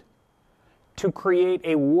wanted to create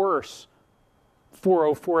a worse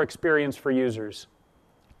 404 experience for users,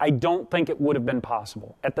 I don't think it would have been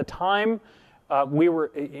possible. At the time,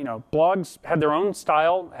 blogs had their own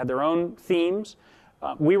style, had their own themes.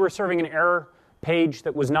 We were serving an error page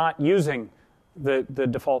that was not using the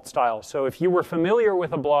default style. So if you were familiar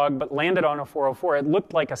with a blog but landed on a 404, it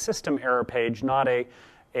looked like a system error page, not an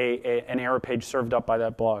error page served up by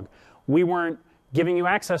that blog. We weren't giving you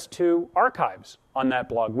access to archives on that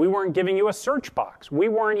blog. We weren't giving you a search box. We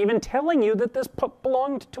weren't even telling you that this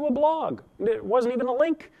belonged to a blog. There wasn't even a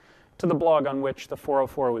link to the blog on which the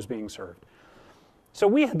 404 was being served. So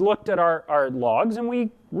we had looked at our logs and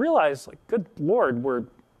we realized, like, good Lord, we're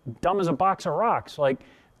dumb as a box of rocks. Like,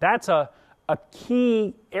 that's a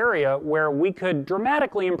key area where we could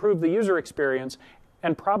dramatically improve the user experience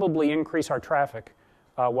and probably increase our traffic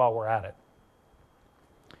while we're at it.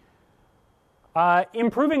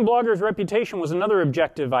 Improving Blogger's reputation was another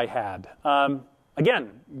objective I had.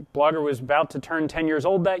 Again, Blogger was about to turn 10 years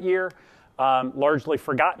old that year, largely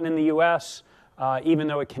forgotten in the US, even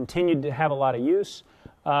though it continued to have a lot of use.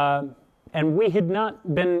 And we had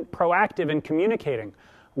not been proactive in communicating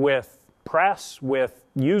with press, with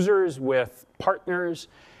users, with partners.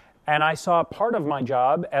 And I saw part of my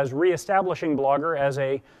job as reestablishing Blogger as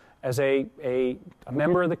a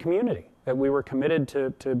member of the community, that we were committed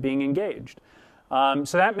to being engaged.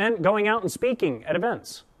 So that meant going out and speaking at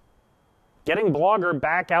events, getting Blogger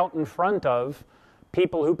back out in front of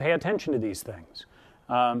people who pay attention to these things.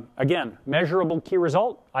 Again, measurable key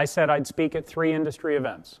result, I said I'd speak at 3 industry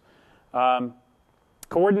events.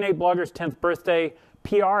 Coordinate Blogger's 10th birthday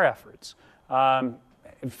PR efforts.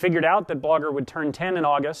 Figured out that Blogger would turn 10 in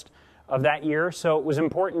August of that year, so it was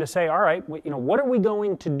important to say, all right, what are we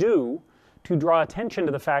going to do to draw attention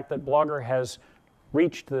to the fact that Blogger has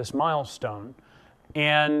reached this milestone,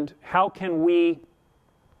 and how can we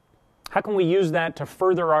use that to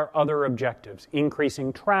further our other objectives,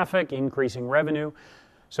 increasing traffic, increasing revenue.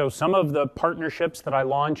 So some of the partnerships that I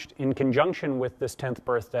launched in conjunction with this 10th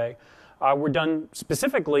birthday were done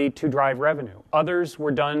specifically to drive revenue. Others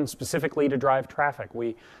were done specifically to drive traffic.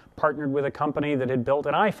 We partnered with a company that had built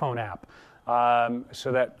an iPhone app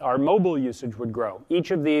so that our mobile usage would grow.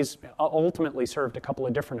 Each of these ultimately served a couple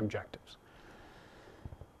of different objectives.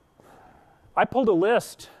 I pulled a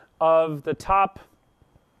list of the top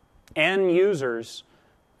N users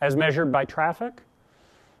as measured by traffic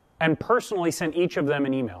and personally sent each of them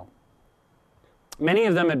an email. Many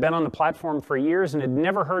of them had been on the platform for years and had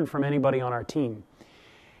never heard from anybody on our team.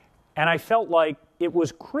 And I felt like it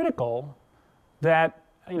was critical that,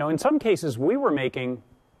 in some cases we were making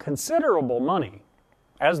considerable money,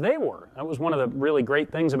 as they were. That was one of the really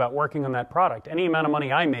great things about working on that product. Any amount of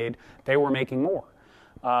money I made, they were making more,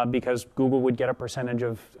 because Google would get a percentage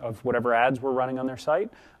of whatever ads were running on their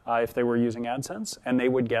site if they were using AdSense, and they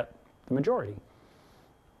would get the majority.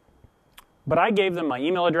 But I gave them my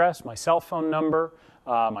email address, my cell phone number,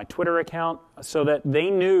 my Twitter account, so that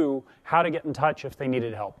they knew how to get in touch if they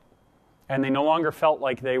needed help. And they no longer felt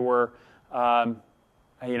like they were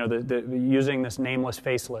using this nameless,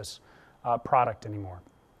 faceless product anymore.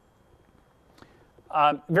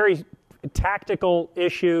 Very tactical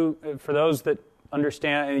issue for those that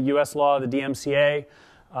understand U.S. law, the DMCA.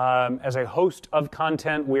 As a host of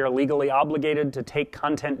content, we are legally obligated to take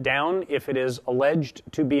content down if it is alleged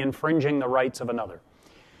to be infringing the rights of another.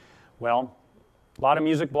 Well, a lot of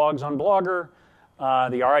music blogs on Blogger,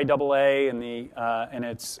 the RIAA and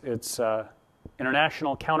its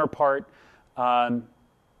international counterpart are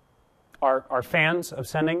fans of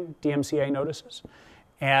sending DMCA notices.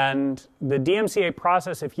 And the DMCA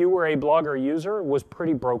process, if you were a Blogger user, was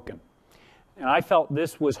pretty broken. And I felt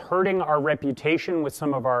this was hurting our reputation with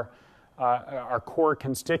some of our core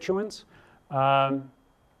constituents.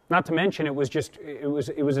 Not to mention, it was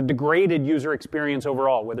a degraded user experience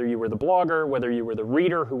overall, whether you were the blogger, whether you were the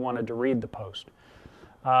reader who wanted to read the post.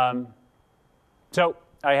 So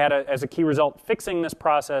I had, as a key result, fixing this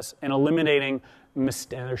process and eliminating,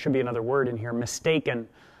 there should be another word in here, mistaken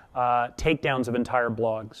takedowns of entire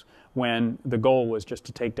blogs when the goal was just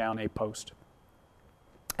to take down a post.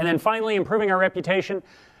 And then finally, improving our reputation,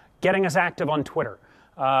 getting us active on Twitter.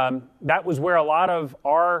 That was where a lot of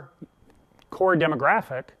our core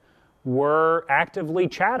demographic were actively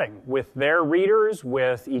chatting with their readers,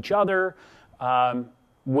 with each other,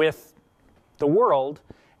 with the world.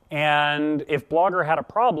 And if Blogger had a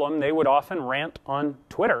problem, they would often rant on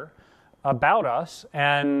Twitter about us,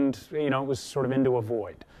 and it was sort of into a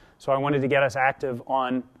void. So I wanted to get us active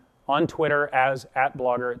on Twitter as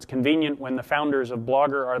 @Blogger. It's convenient when the founders of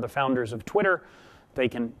Blogger are the founders of Twitter. They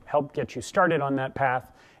can help get you started on that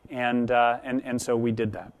path, and so we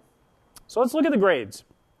did that. So let's look at the grades.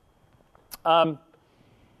 As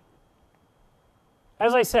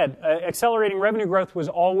I said, accelerating revenue growth was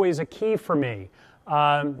always a key for me,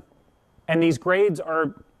 and these grades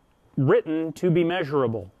are written to be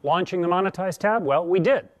measurable. Launching the Monetize tab, well, we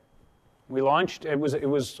did. We launched, it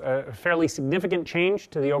was a fairly significant change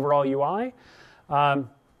to the overall UI,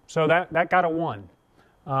 so that got a 1.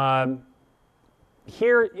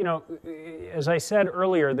 Here, as I said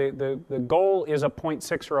earlier, the goal is a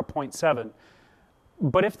 0.6 or a 0.7,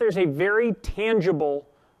 but if there's a very tangible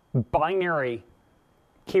binary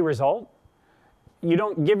key result, you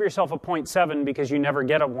don't give yourself a 0.7 because you never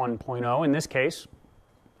get a 1.0. In this case,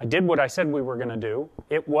 I did what I said we were going to do.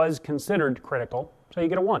 It was considered critical, so you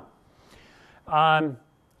get a 1.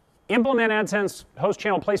 Implement AdSense host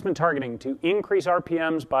channel placement targeting to increase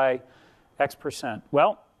RPMs by X%.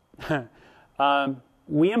 Well,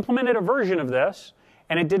 we implemented a version of this,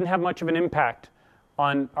 and it didn't have much of an impact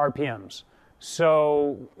on RPMs.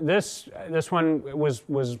 So this one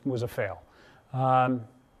was a fail.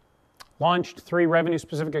 Launched 3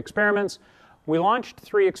 revenue-specific experiments. We launched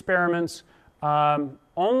 3 experiments.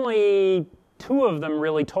 Only 2 of them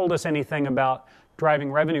really told us anything about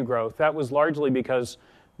driving revenue growth. That was largely because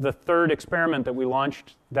the 3rd experiment that we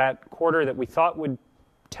launched that quarter that we thought would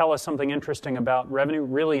tell us something interesting about revenue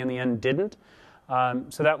really in the end didn't.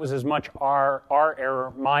 So that was as much our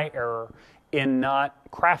error, my error, in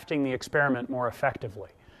not crafting the experiment more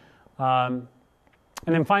effectively. And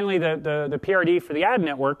then finally, the PRD for the ad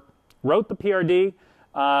network, wrote the PRD,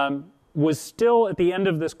 was still at the end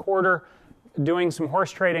of this quarter doing some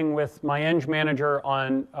horse trading with my eng manager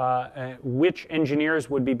on which engineers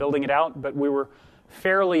would be building it out, but we were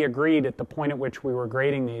fairly agreed at the point at which we were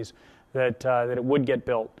grading these that it would get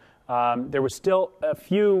built. There was still a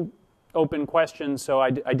few open questions, so I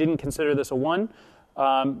didn't consider this a 1,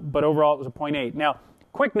 but overall it was a 0.8. Now,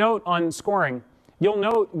 quick note on scoring. You'll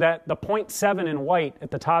note that the 0.7 in white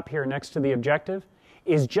at the top here next to the objective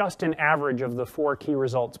is just an average of the 4 key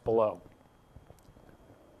results below.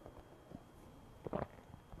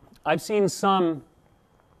 I've seen some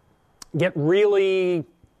get really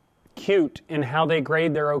cute in how they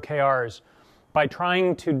grade their OKRs by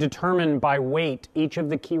trying to determine by weight each of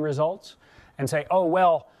the key results and say, oh,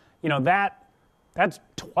 well, that's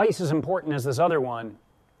twice as important as this other one,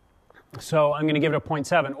 so I'm going to give it a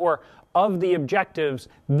 0.7. Or of the objectives,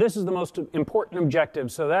 this is the most important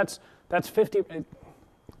objective, so that's 50.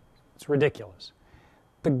 It's ridiculous.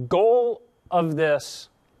 The goal of this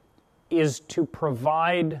is to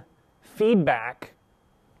provide feedback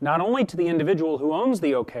not only to the individual who owns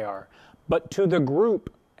the OKR, but to the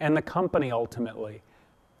group and the company ultimately.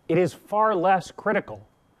 It is far less critical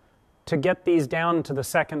to get these down to the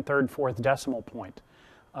second, third, fourth decimal point.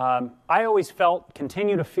 I always felt,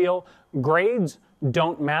 continue to feel, grades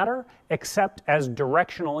don't matter except as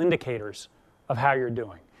directional indicators of how you're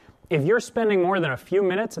doing. If you're spending more than a few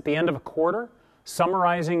minutes at the end of a quarter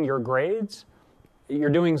summarizing your grades, you're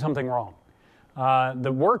doing something wrong.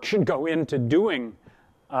 The work should go into doing,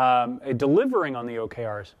 delivering on the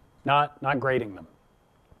OKRs, not grading them.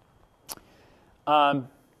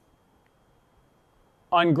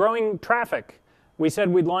 On growing traffic, we said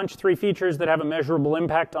we'd launch 3 features that have a measurable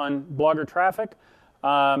impact on blogger traffic.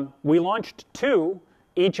 We launched 2,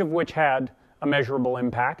 each of which had a measurable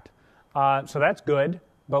impact. So that's good,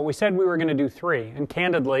 but we said we were going to do 3. And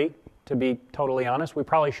candidly, to be totally honest, we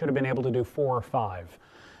probably should have been able to do 4 or 5.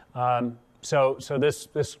 So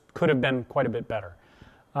this could have been quite a bit better.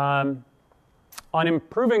 On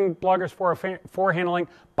improving bloggers 404 handling,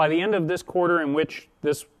 by the end of this quarter in which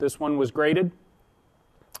this one was graded,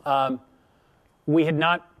 we had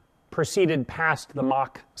not proceeded past the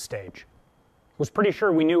mock stage. Was pretty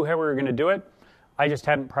sure we knew how we were going to do it. I just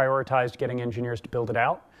hadn't prioritized getting engineers to build it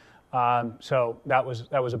out. So that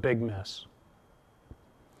was a big miss.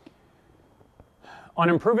 On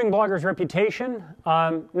improving bloggers' reputation,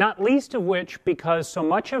 not least of which because so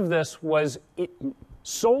much of this was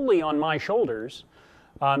solely on my shoulders,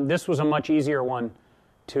 this was a much easier one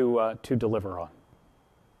to deliver on.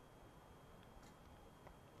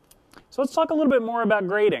 So let's talk a little bit more about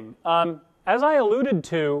grading. As I alluded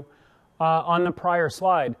to on the prior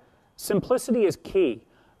slide, simplicity is key.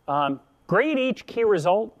 Grade each key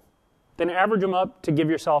result, then average them up to give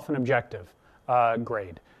yourself an objective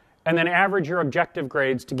grade. And then average your objective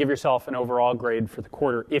grades to give yourself an overall grade for the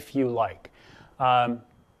quarter if you like. I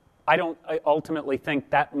ultimately think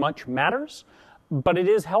that much matters, but it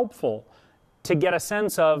is helpful to get a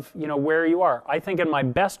sense of where you are. I think in my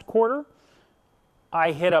best quarter,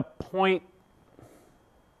 I hit a point,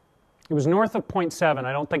 it was north of 0.7.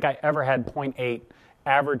 I don't think I ever had 0.8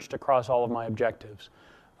 averaged across all of my objectives.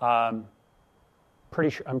 I'm pretty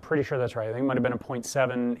sure that's right. I think it might have been a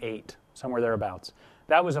 0.78, somewhere thereabouts.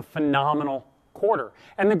 That was a phenomenal quarter,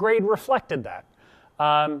 and the grade reflected that.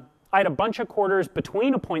 I had a bunch of quarters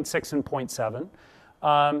between a 0.6 and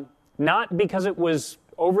 0.7, not because it was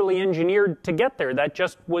overly engineered to get there. That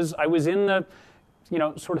just was, I was in the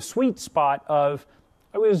sort of sweet spot of,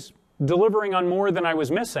 I was delivering on more than I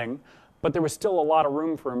was missing, but there was still a lot of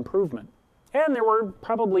room for improvement. And there were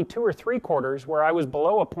probably 2 or 3 quarters where I was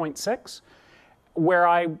below a 0.6, where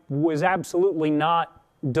I was absolutely not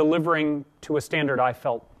delivering to a standard I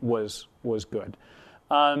felt was good.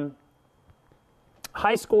 High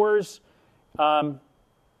scores are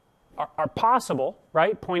possible,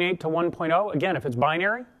 right? 0.8 to 1.0. Again, if it's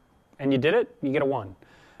binary and you did it, you get a 1.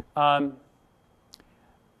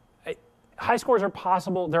 High scores are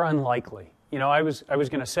possible. They're unlikely. I was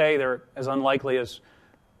going to say they're as unlikely as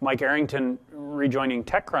Mike Arrington rejoining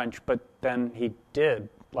TechCrunch, but then he did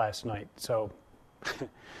last night. So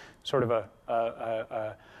sort of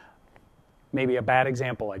maybe a bad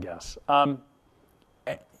example, I guess.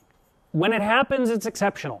 When it happens, it's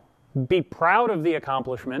exceptional. Be proud of the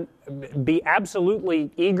accomplishment. Be absolutely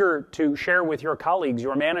eager to share with your colleagues,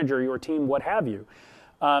 your manager, your team, what have you.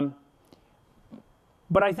 But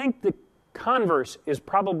I think the converse is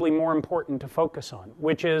probably more important to focus on,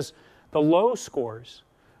 which is the low scores,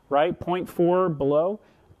 right? 0.4 below.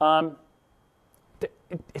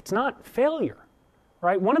 It's not failure,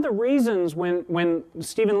 right? One of the reasons when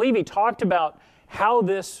Stephen Levy talked about how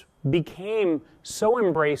this became so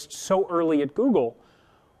embraced so early at Google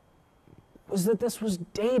was that this was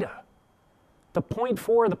data. The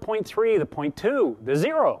 0.4, the 0.3, the 0.2, the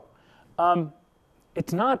 0.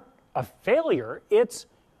 It's not a failure. It's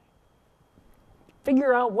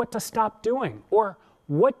figure out what to stop doing. Or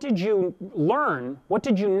what did you learn, what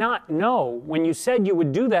did you not know when you said you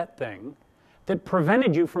would do that thing that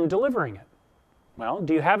prevented you from delivering it? Well,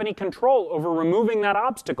 do you have any control over removing that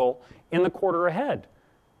obstacle in the quarter ahead?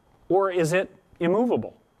 Or is it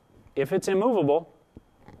immovable? If it's immovable,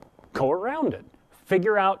 go around it.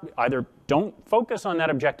 Figure out, either don't focus on that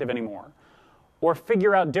objective anymore, or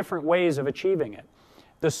figure out different ways of achieving it.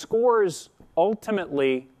 The scores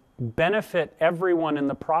ultimately benefit everyone in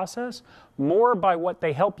the process more by what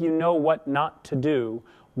they help you know what not to do,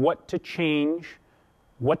 what to change,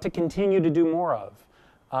 what to continue to do more of.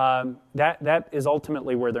 That is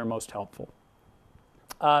ultimately where they're most helpful.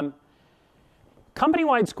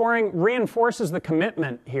 Company-wide scoring reinforces the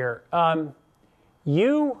commitment here.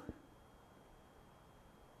 You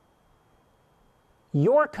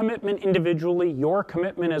your commitment individually, your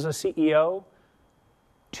commitment as a CEO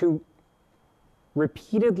to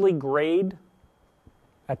repeatedly grade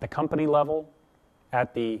at the company level,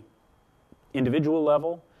 at the individual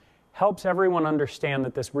level, helps everyone understand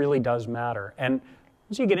that this really does matter. And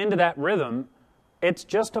as you get into that rhythm, it's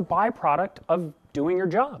just a byproduct of doing your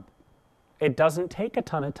job. It doesn't take a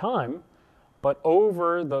ton of time, but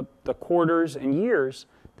over the quarters and years,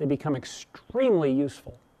 they become extremely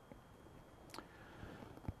useful.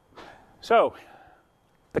 So,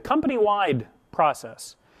 the company-wide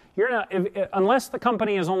process. Unless the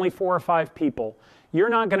company is only 4 or 5 people, you're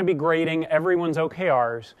not going to be grading everyone's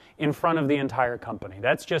OKRs in front of the entire company.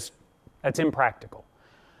 That's impractical.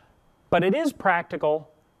 But it is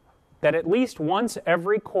practical that at least once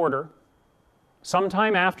every quarter,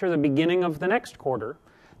 sometime after the beginning of the next quarter,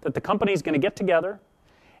 that the company is going to get together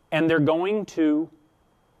and they're going to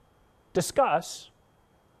discuss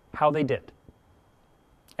how they did.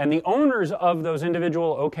 And the owners of those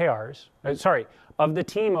individual OKRs, of the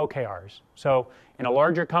team OKRs, so in a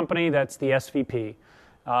larger company, that's the SVP.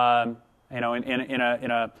 In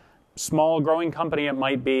a small growing company, it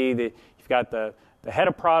might be you've got the head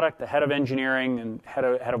of product, the head of engineering, and head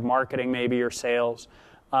of marketing maybe, or sales,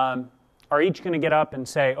 are each going to get up and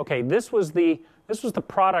say, okay, this was the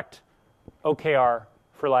product OKR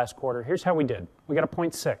for last quarter. Here's how we did. We got a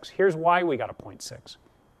 0.6. Here's why we got a 0.6.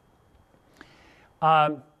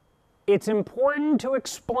 It's important to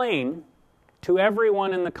explain to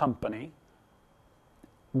everyone in the company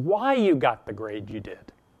why you got the grade you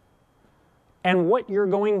did and what you're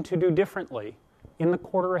going to do differently in the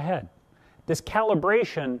quarter ahead. This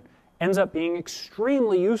calibration ends up being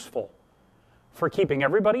extremely useful for keeping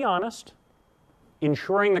everybody honest,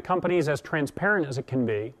 ensuring the company is as transparent as it can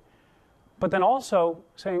be, but then also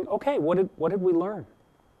saying, okay, what did we learn?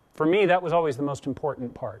 For me, that was always the most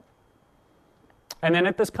important part. And then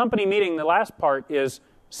at this company meeting, the last part is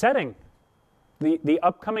setting the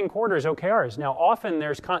upcoming quarter's OKRs. Now, often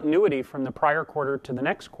there's continuity from the prior quarter to the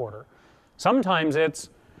next quarter. Sometimes it's,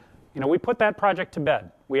 we put that project to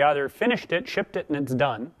bed. We either finished it, shipped it, and it's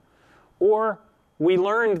done, or we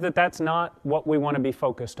learned that that's not what we want to be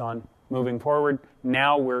focused on moving forward.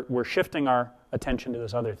 Now we're shifting our attention to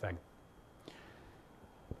this other thing.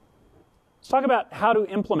 Let's talk about how to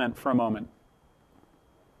implement for a moment.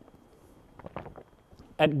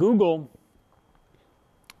 At Google,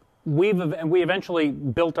 we eventually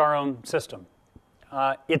built our own system.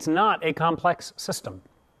 It's not a complex system.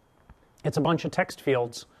 It's a bunch of text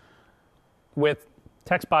fields with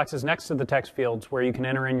text boxes next to the text fields where you can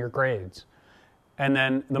enter in your grades. And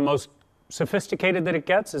then the most sophisticated that it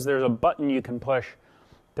gets is there's a button you can push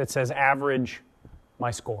that says average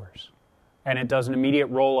my scores. And it does an immediate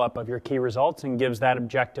roll-up of your key results and gives that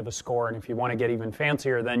objective a score. And if you want to get even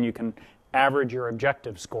fancier, then you can average your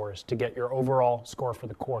objective scores to get your overall score for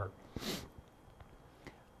the quarter.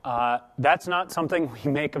 That's not something we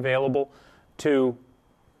make available to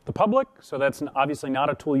the public, so that's obviously not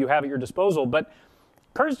a tool you have at your disposal. But it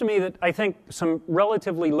occurs to me that I think some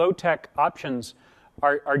relatively low-tech options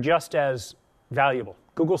are just as valuable.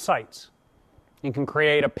 Google Sites. You can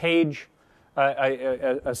create a page,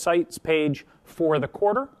 a Sites page for the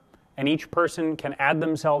quarter, and each person can add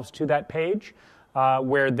themselves to that page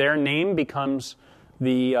where their name becomes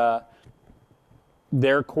their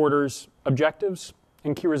quarter's objectives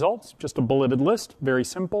and key results, just a bulleted list, very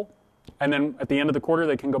simple. And then at the end of the quarter,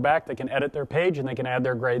 they can go back, they can edit their page, and they can add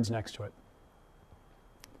their grades next to it.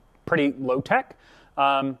 Pretty low-tech.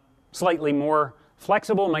 Slightly more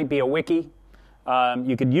flexible might be a wiki.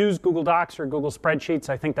 You could use Google Docs or Google Spreadsheets.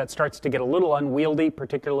 I think that starts to get a little unwieldy,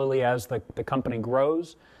 particularly as the company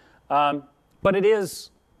grows. But it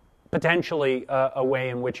is potentially a way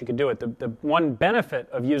in which you could do it. The one benefit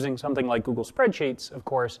of using something like Google Spreadsheets, of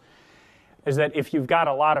course, is that if you've got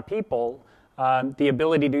a lot of people, the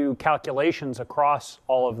ability to do calculations across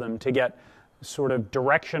all of them to get sort of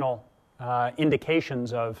directional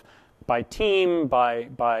indications of by team, by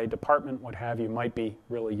department, what have you, might be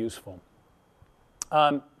really useful.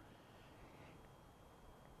 At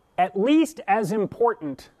least as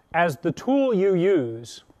important as the tool you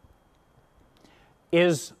use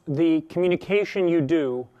is the communication you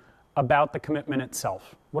do about the commitment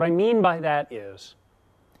itself. What I mean by that is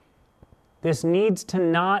this needs to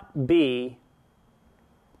not be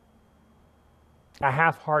a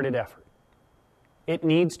half-hearted effort. It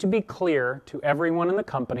needs to be clear to everyone in the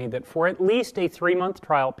company that for at least a 3-month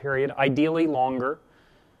trial period, ideally longer,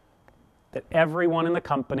 that everyone in the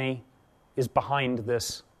company is behind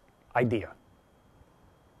this idea.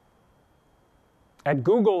 At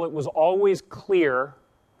Google, it was always clear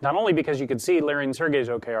not only because you could see Larry and Sergey's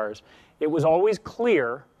OKRs, it was always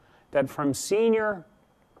clear that from senior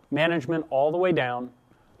management all the way down,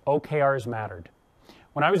 OKRs mattered.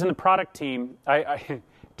 When I was in the product team,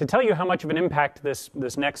 to tell you how much of an impact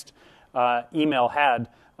this next email had,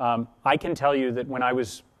 I can tell you that when I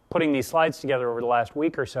was putting these slides together over the last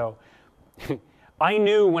week or so, I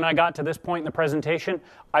knew when I got to this point in the presentation,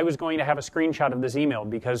 I was going to have a screenshot of this email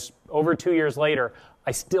because over 2 years later,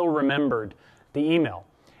 I still remembered the email.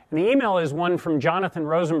 And the email is one from Jonathan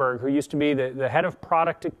Rosenberg, who used to be the head of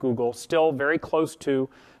product at Google, still very close to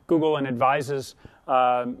Google and advises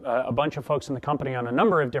a bunch of folks in the company on a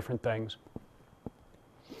number of different things.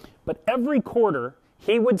 But every quarter,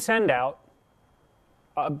 he would send out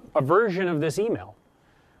a version of this email.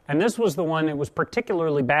 And this was the one that was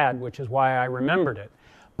particularly bad, which is why I remembered it.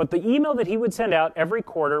 But the email that he would send out every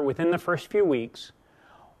quarter within the first few weeks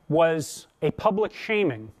was a public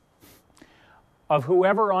shaming of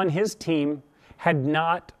whoever on his team had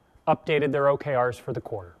not updated their OKRs for the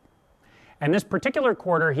quarter. And this particular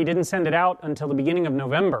quarter, he didn't send it out until the beginning of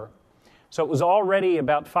November. So it was already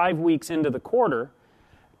about 5 weeks into the quarter.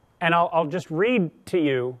 And I'll just read to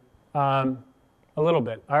you a little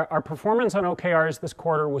bit. Our performance on OKRs this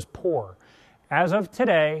quarter was poor. As of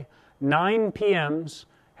today, 9 PMs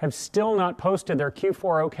have still not posted their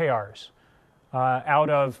Q4 OKRs out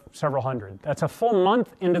of several hundred. That's a full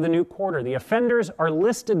month into the new quarter. The offenders are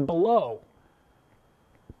listed below.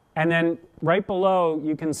 And then right below,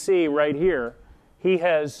 you can see right here, he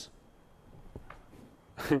has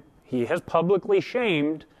publicly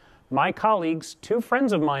shamed my colleagues. 2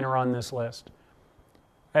 friends of mine are on this list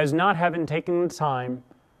as not having taken the time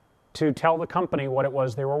to tell the company what it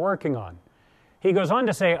was they were working on. He goes on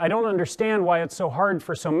to say, I don't understand why it's so hard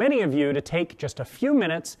for so many of you to take just a few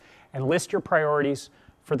minutes and list your priorities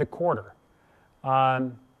for the quarter.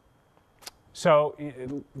 So,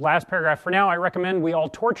 last paragraph. For now, I recommend we all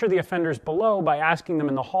torture the offenders below by asking them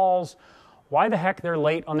in the halls why the heck they're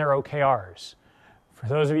late on their OKRs. For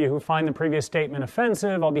those of you who find the previous statement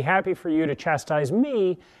offensive, I'll be happy for you to chastise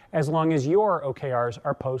me as long as your OKRs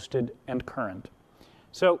are posted and current.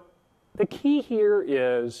 So the key here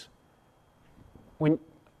is when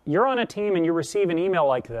you're on a team and you receive an email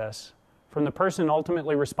like this from the person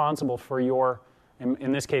ultimately responsible for your,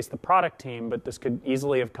 in this case, the product team, but this could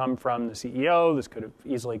easily have come from the CEO, this could have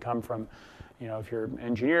easily come from, if you're an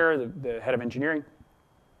engineer, the head of engineering.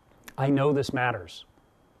 I know this matters.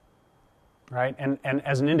 Right? And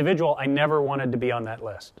as an individual, I never wanted to be on that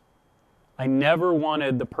list. I never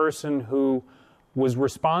wanted the person who was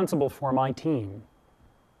responsible for my team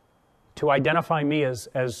to identify me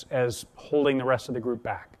as holding the rest of the group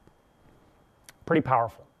back. Pretty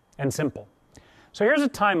powerful and simple. So here's a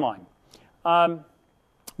timeline.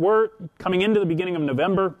 We're coming into the beginning of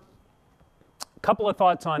November. A couple of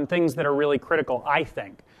thoughts on things that are really critical, I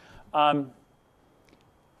think. In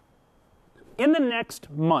the next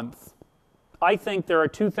month, I think there are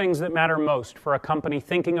 2 things that matter most for a company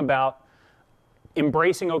thinking about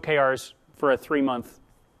embracing OKRs for a 3-month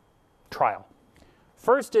trial.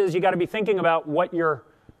 First is you got to be thinking about what your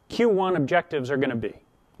Q1 objectives are going to be.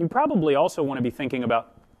 You probably also want to be thinking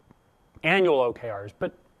about annual OKRs,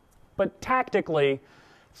 but tactically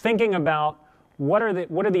thinking about what are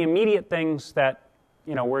the immediate things that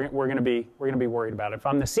we're going to be worried about. If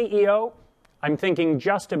I'm the CEO, I'm thinking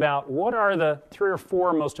just about what are the 3 or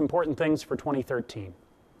 4 most important things for 2013.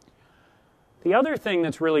 The other thing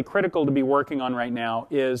that's really critical to be working on right now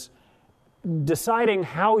is deciding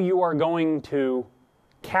how you are going to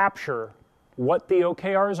capture what the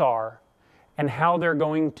OKRs are and how they're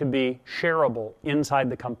going to be shareable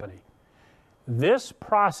inside the company. This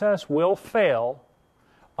process will fail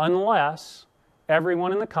unless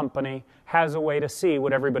everyone in the company has a way to see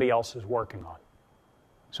what everybody else is working on.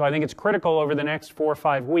 So I think it's critical over the next 4 or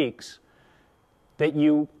 5 weeks that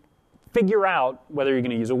you figure out whether you're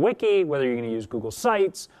going to use a wiki, whether you're going to use Google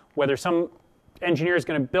Sites, whether some engineer is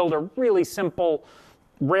going to build a really simple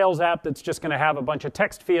Rails app that's just going to have a bunch of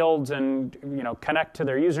text fields and connect to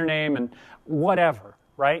their username and whatever,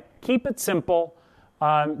 right? Keep it simple.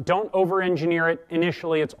 Don't over-engineer it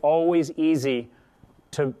initially. It's always easy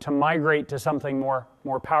to migrate to something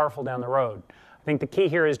more powerful down the road. I think the key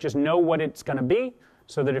here is just know what it's going to be,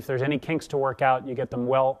 so that if there's any kinks to work out, you get them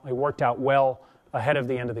worked out well ahead of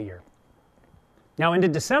the end of the year. Now into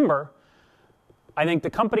December, I think the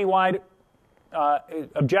company-wide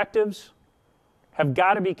objectives have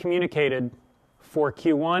got to be communicated for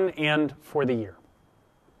Q1 and for the year.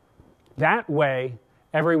 That way,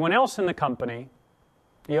 everyone else in the company,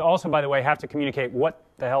 you also, by the way, have to communicate what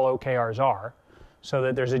the hell OKRs are so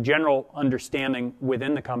that there's a general understanding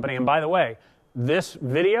within the company. And by the way, this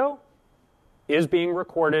video is being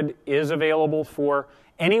recorded, is available for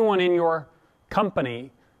anyone in your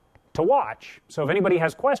company to watch. So if anybody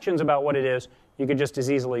has questions about what it is, you could just as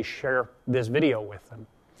easily share this video with them.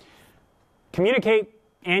 Communicate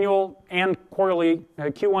annual and quarterly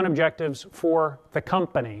Q1 objectives for the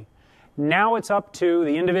company. Now it's up to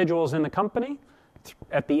the individuals in the company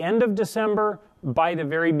at the end of December, by the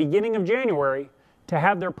very beginning of January, to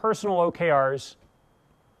have their personal OKRs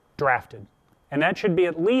drafted. And that should be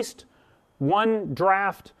at least one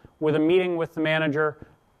draft with a meeting with the manager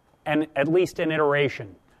and at least an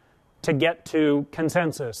iteration to get to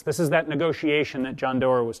consensus. This is that negotiation that John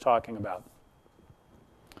Doerr was talking about.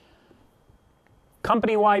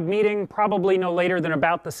 Company-wide meeting probably no later than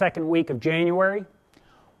about the second week of January,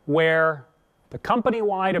 where the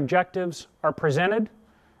company-wide objectives are presented,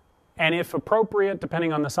 and if appropriate,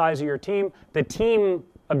 depending on the size of your team, the team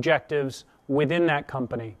objectives within that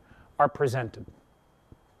company are presented.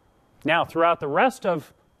 Now, throughout the rest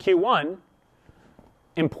of Q1,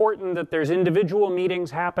 important that there's individual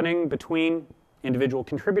meetings happening between individual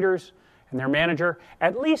contributors and their manager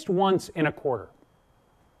at least once in a quarter.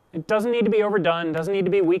 It doesn't need to be overdone, doesn't need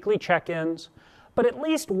to be weekly check-ins, but at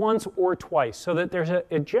least once or twice, so that there's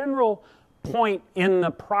a general point in the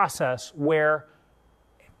process where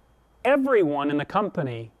everyone in the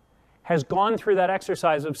company has gone through that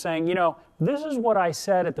exercise of saying, you know, this is what I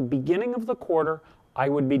said at the beginning of the quarter I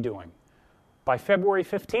would be doing. By February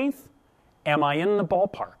 15th, am I in the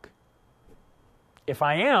ballpark? If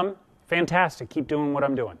I am, fantastic, keep doing what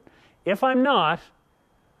I'm doing. If I'm not,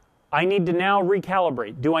 I need to now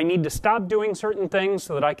recalibrate. Do I need to stop doing certain things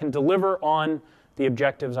so that I can deliver on the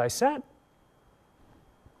objectives I set?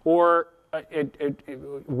 Or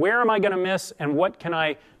where am I going to miss, and what can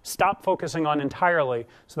I stop focusing on entirely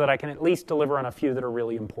so that I can at least deliver on a few that are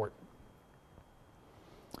really important?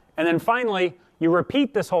 And then finally, you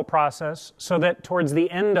repeat this whole process so that towards the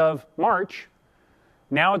end of March,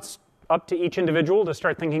 now it's up to each individual to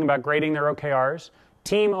start thinking about grading their OKRs.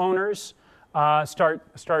 Team owners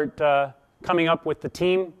start coming up with the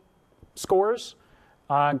team scores,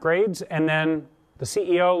 grades, and then the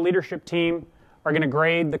CEO, leadership team are going to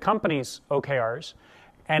grade the company's OKRs.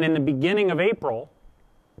 And in the beginning of April,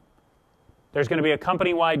 there's going to be a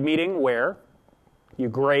company-wide meeting where you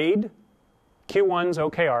grade Q1's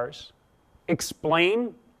OKRs,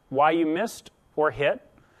 explain why you missed or hit,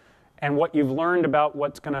 and what you've learned about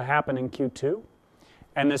what's going to happen in Q2.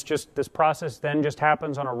 And this process then just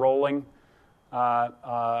happens on a rolling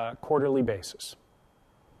quarterly basis.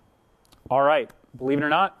 All right, believe it or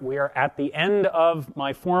not, we are at the end of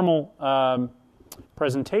my formal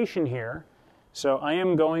presentation here. So I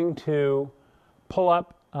am going to pull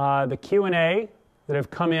up the Q&A that have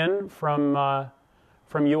come in from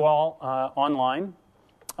you all online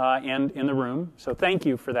and in the room. So thank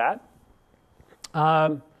you for that.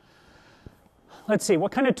 Let's see,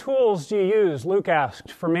 what kind of tools do you use, Luke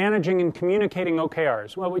asked, for managing and communicating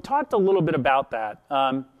OKRs? Well, we talked a little bit about that.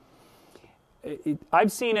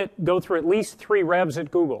 I've seen it go through at least 3 revs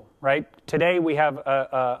at Google, right? Today we have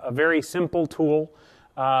a very simple tool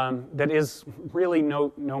that is really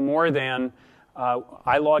no more than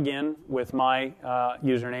I log in with my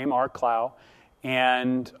username, rclow,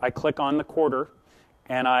 and I click on the quarter,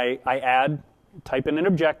 and I type in an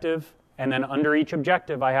objective, and then under each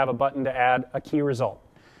objective I have a button to add a key result.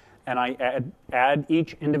 And I add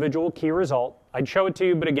each individual key result. I'd show it to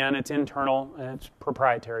you, but again, it's internal and it's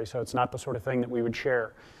proprietary, so it's not the sort of thing that we would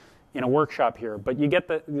share in a workshop here. But you get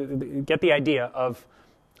the idea of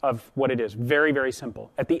what it is. Very, very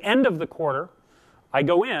simple. At the end of the quarter, I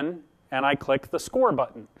go in and I click the score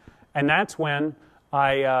button. And that's when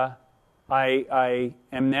I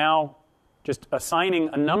am now just assigning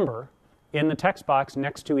a number in the text box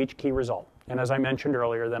next to each key result. And as I mentioned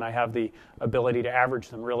earlier, then I have the ability to average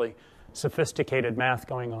them. Really sophisticated math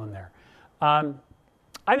going on there. I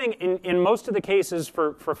think in most of the cases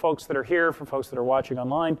for folks that are here, for folks that are watching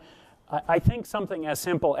online, I think something as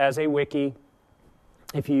simple as a wiki,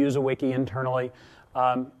 if you use a wiki internally,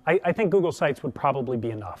 I think Google Sites would probably be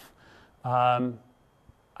enough. I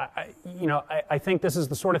think this is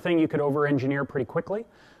the sort of thing you could over-engineer pretty quickly.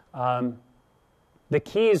 The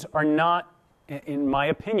keys are not, in my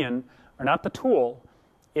opinion, are not the tool.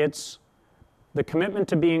 It's the commitment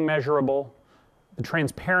to being measurable, the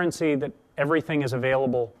transparency that everything is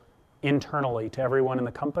available internally to everyone in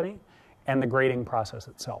the company, and the grading process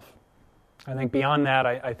itself. I think beyond that,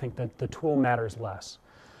 I think that the tool matters less.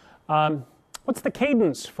 What's the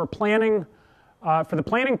cadence for planning, for the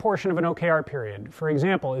planning portion of an OKR period? For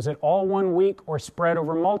example, is it all 1 week or spread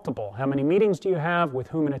over multiple? How many meetings do you have? With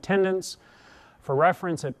whom in attendance? For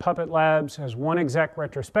reference, at Puppet Labs has one exec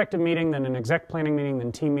retrospective meeting, then an exec planning meeting,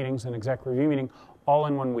 then team meetings, and exec review meeting, all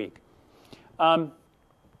in 1 week. I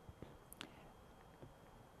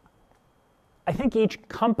think each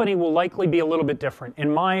company will likely be a little bit different.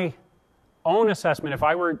 In my own assessment, if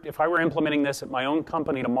I were implementing this at my own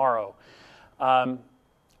company tomorrow,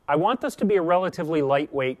 I want this to be a relatively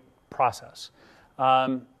lightweight process.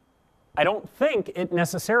 I don't think it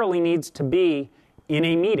necessarily needs to be in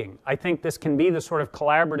a meeting. I think this can be the sort of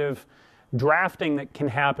collaborative drafting that can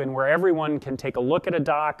happen where everyone can take a look at a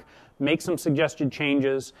doc, make some suggested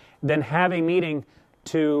changes, then have a meeting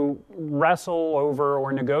to wrestle over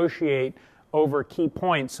or negotiate over key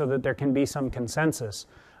points so that there can be some consensus.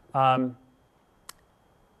 I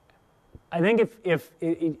think if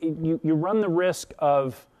you run the risk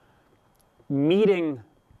of meeting,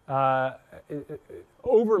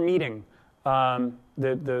 over-meeting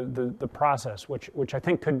the process, which I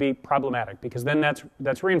think could be problematic, because then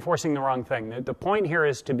that's reinforcing the wrong thing. The point here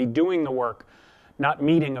is to be doing the work, not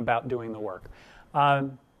meeting about doing the work.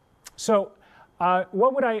 So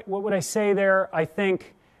what would I say there? I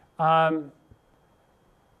think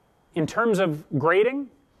in terms of grading,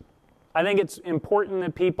 I think it's important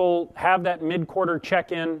that people have that mid-quarter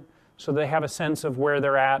check-in so they have a sense of where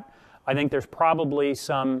they're at. I think there's probably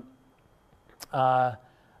some, I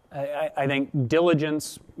think,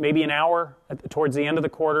 diligence, maybe an hour towards the end of the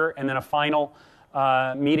quarter, and then a final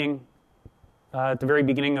meeting at the very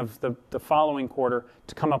beginning of the following quarter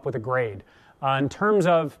to come up with a grade. In terms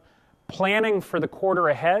of planning for the quarter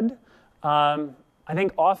ahead, I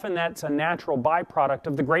think often that's a natural byproduct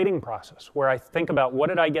of the grading process, where I think about what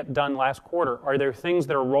did I get done last quarter? Are there things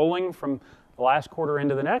that are rolling from the last quarter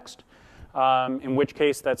into the next? In which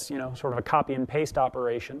case that's sort of a copy and paste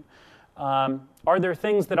operation. Are there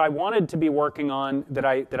things that I wanted to be working on that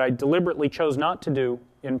I deliberately chose not to do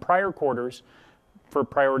in prior quarters for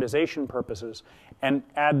prioritization purposes and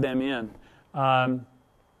add them in? I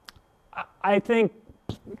think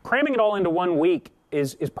cramming it all into 1 week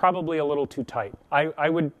is probably a little too tight. I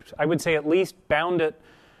would say at least bound it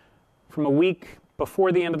from a week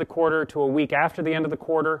before the end of the quarter to a week after the end of the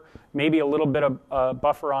quarter, maybe a little bit of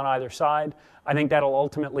buffer on either side. I think that'll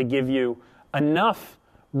ultimately give you enough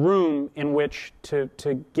room in which to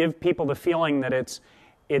give people the feeling that it's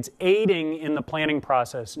aiding in the planning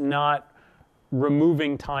process, not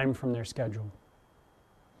removing time from their schedule.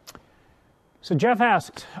 So Jeff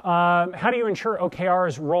asked, how do you ensure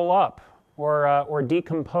OKRs roll up or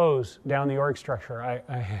decompose down the org structure?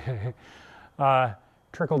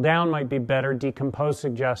 Trickle down might be better. Decompose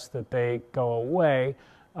suggests that they go away,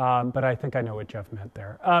 but I think I know what Jeff meant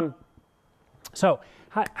there. So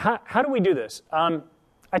how do we do this?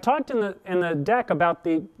 I talked in the deck about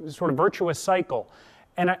the sort of virtuous cycle,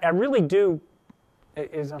 and I really do.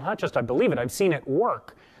 Is not just I believe it. I've seen it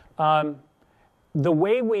work. The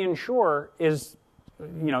way we ensure is,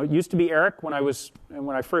 it used to be Eric when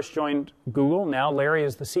I first joined Google. Now Larry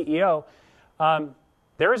is the CEO.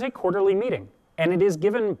 There is a quarterly meeting, and it is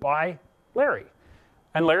given by Larry.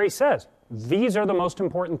 And Larry says, these are the most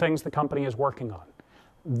important things the company is working on.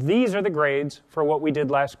 These are the grades for what we did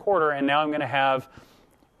last quarter, and now I'm going to have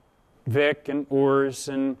Vic and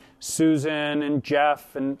Urs and Susan and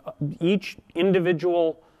Jeff and each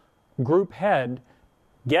individual group head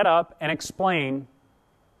get up and explain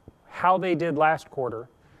how they did last quarter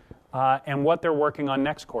and what they're working on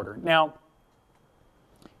next quarter. Now,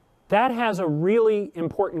 that has a really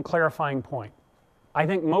important clarifying point. I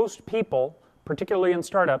think most people, particularly in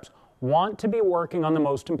startups, want to be working on the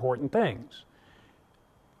most important things.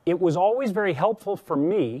 It was always very helpful for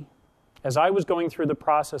me, as I was going through the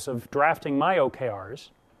process of drafting my OKRs,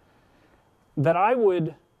 that I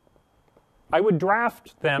would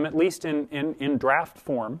draft them, at least in draft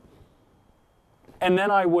form, and then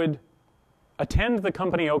I would attend the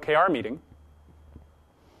company OKR meeting,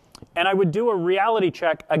 and I would do a reality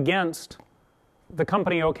check against the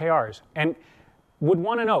company OKRs, and would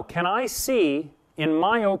want to know, can I see in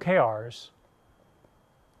my OKRs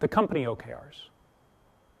the company OKRs?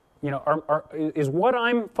 Is what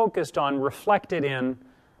I'm focused on reflected in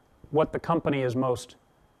what the company is most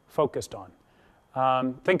focused on?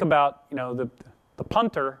 Think about, the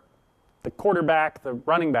punter, the quarterback, the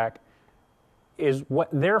running back, is what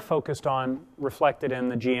they're focused on reflected in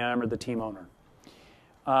the GM or the team owner.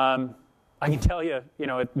 I can tell you,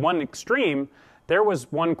 at one extreme, there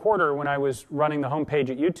was one quarter when I was running the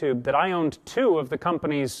homepage at YouTube that I owned 2 of the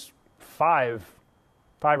company's 5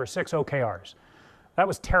 or 6 OKRs. That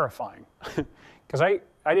was terrifying because I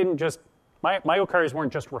didn't just, my OKRs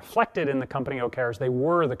weren't just reflected in the company OKRs, they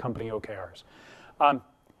were the company OKRs.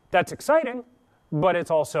 That's exciting, but it's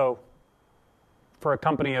also for a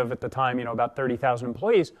company of, at the time, about 30,000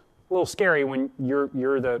 employees, a little scary when you're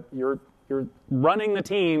running the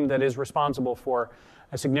team that is responsible for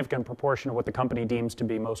a significant proportion of what the company deems to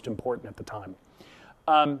be most important at the time.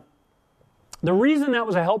 The reason that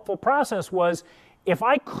was a helpful process was if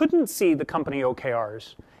I couldn't see the company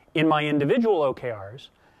OKRs in my individual OKRs,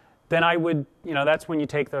 then I would, that's when you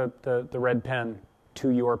take the red pen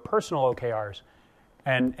to your personal OKRs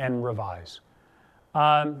and revise.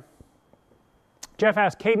 Jeff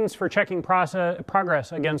asked, cadence for checking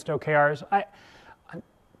progress against OKRs.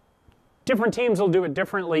 Different teams will do it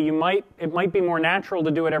differently. It might be more natural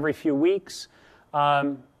to do it every few weeks.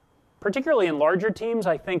 Particularly in larger teams,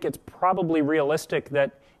 I think it's probably realistic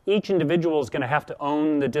that each individual is going to have to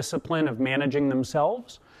own the discipline of managing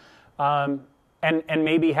themselves, and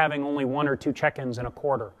maybe having only 1 or 2 check-ins in a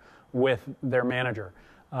quarter with their manager,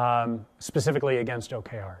 specifically against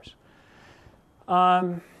OKRs.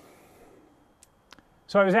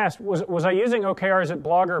 So I was asked, was I using OKRs at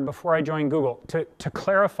Blogger before I joined Google? To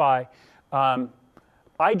clarify,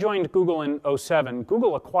 I joined Google in 2007.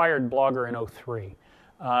 Google acquired Blogger in 2003.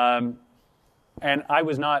 And I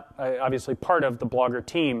was not, obviously, part of the Blogger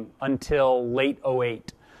team until late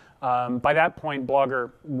 2008. By that point,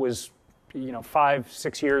 Blogger was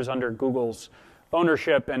 5-6 years under Google's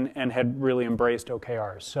ownership and had really embraced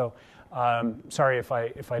OKRs. So sorry if I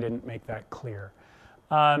didn't make that clear.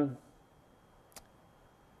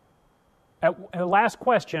 Last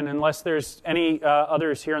question, unless there's any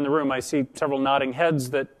others here in the room. I see several nodding heads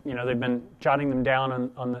that they've been jotting them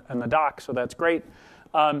down on the doc, so that's great.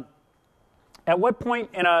 At what point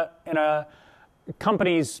in a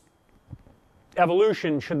company's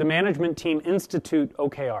evolution should the management team institute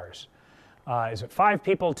OKRs? Is it 5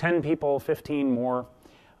 people, 10 people, 15 more?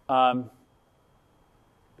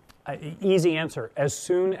 Easy answer, as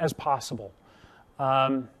soon as possible.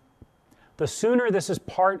 The sooner this is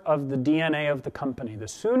part of the DNA of the company, the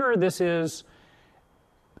sooner this is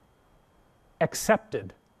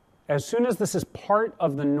accepted, as soon as this is part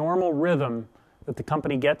of the normal rhythm that the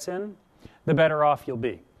company gets in, the better off you'll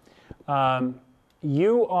be.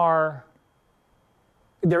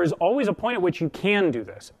 There is always a point at which you can do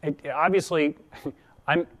this. Obviously,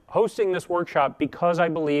 I'm hosting this workshop because I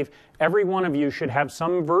believe every one of you should have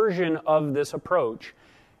some version of this approach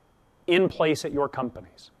in place at your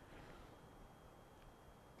companies.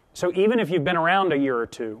 So even if you've been around a year or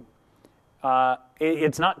two,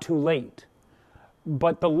 it's not too late.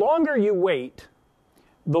 But the longer you wait,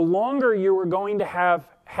 the longer you are going to have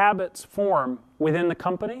habits form within the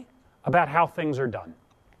company about how things are done.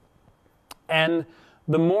 And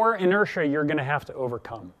the more inertia you're going to have to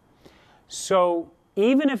overcome. So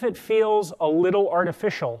even if it feels a little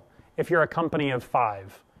artificial, if you're a company of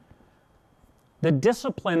 5, the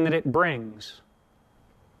discipline that it brings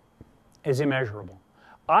is immeasurable.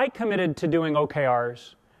 I committed to doing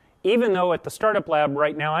OKRs, even though at the Startup Lab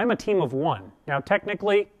right now I'm a team of 1. Now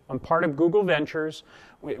technically I'm part of Google Ventures.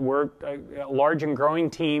 We're a large and growing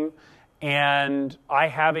team, and I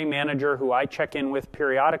have a manager who I check in with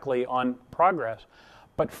periodically on progress.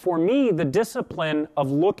 But for me, the discipline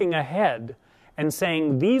of looking ahead and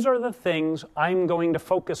saying, these are the things I'm going to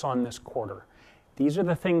focus on this quarter. These are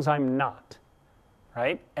the things I'm not,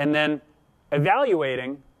 right? And then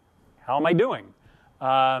evaluating, how am I doing?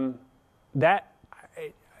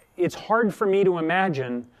 It's hard for me to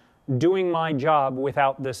imagine doing my job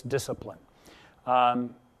without this discipline.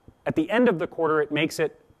 At the end of the quarter, it makes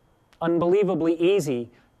it unbelievably easy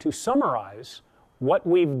to summarize what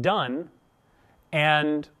we've done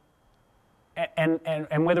and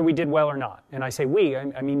whether we did well or not. And I say we,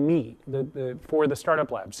 I mean me, for the Startup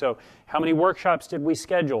Lab. So how many workshops did we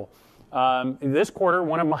schedule? This quarter,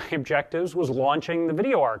 one of my objectives was launching the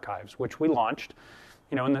video archives, which we launched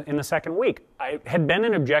in the second week. I had been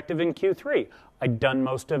an objective in Q3. I'd done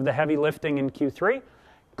most of the heavy lifting in Q3,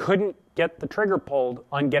 couldn't get the trigger pulled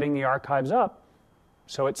on getting the archives up,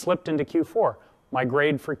 so it slipped into Q4. My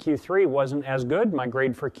grade for Q3 wasn't as good. My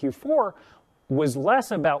grade for Q4 was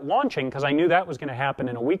less about launching, because I knew that was going to happen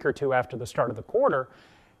in a week or two after the start of the quarter.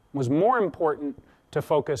 It was more important to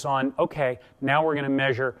focus on, okay, now we're going to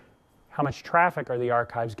measure how much traffic are the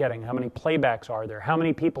archives getting, how many playbacks are there, how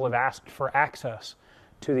many people have asked for access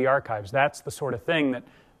to the archives. That's the sort of thing that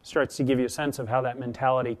starts to give you a sense of how that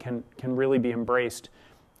mentality can really be embraced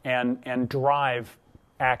and drive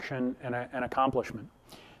action and accomplishment.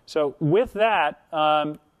 So with that,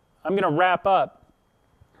 I'm going to wrap up.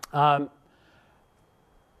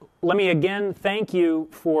 Let me again thank you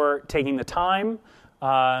for taking the time.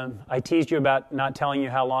 I teased you about not telling you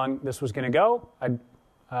how long this was going to go. I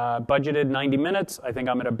budgeted 90 minutes. I think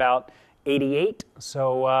I'm at about 88.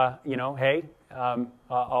 So, hey,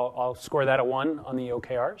 I'll score that a 1 on the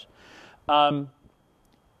OKRs.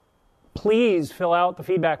 Please fill out the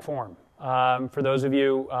feedback form for those of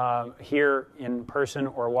you here in person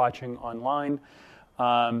or watching online.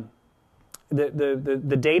 The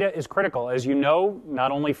data is critical. As you know,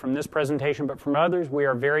 not only from this presentation but from others, we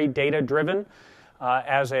are very data-driven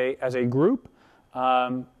as a group.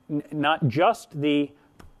 Not just the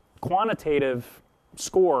quantitative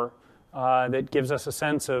score that gives us a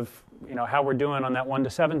sense of how we're doing on that 1 to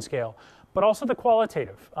 7 scale, but also the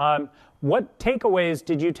qualitative. What takeaways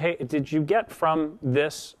did you get from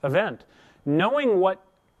this event? Knowing what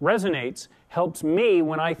resonates helps me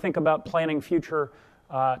when I think about planning future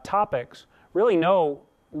topics, really know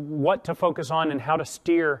what to focus on and how to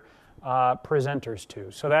steer presenters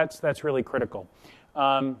to. So that's really critical.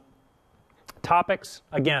 Topics,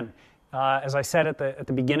 again, as I said at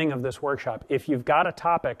the beginning of this workshop, if you've got a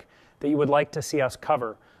topic that you would like to see us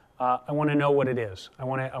cover, I want to know what it is. I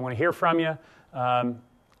want to hear from you.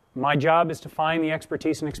 My job is to find the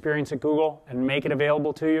expertise and experience at Google and make it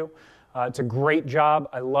available to you. It's a great job.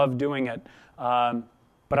 I love doing it.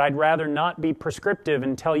 But I'd rather not be prescriptive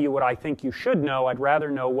and tell you what I think you should know. I'd rather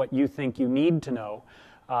know what you think you need to know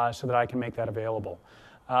so that I can make that available.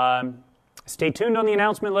 Stay tuned on the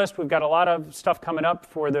announcement list. We've got a lot of stuff coming up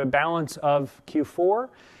for the balance of Q4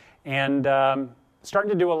 and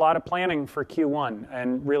starting to do a lot of planning for Q1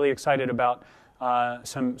 and really excited about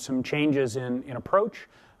some changes in approach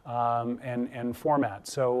and format.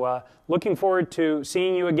 So looking forward to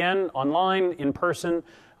seeing you again online, in person.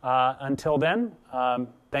 Until then,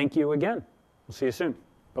 thank you again. We'll see you soon.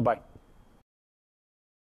 Bye-bye.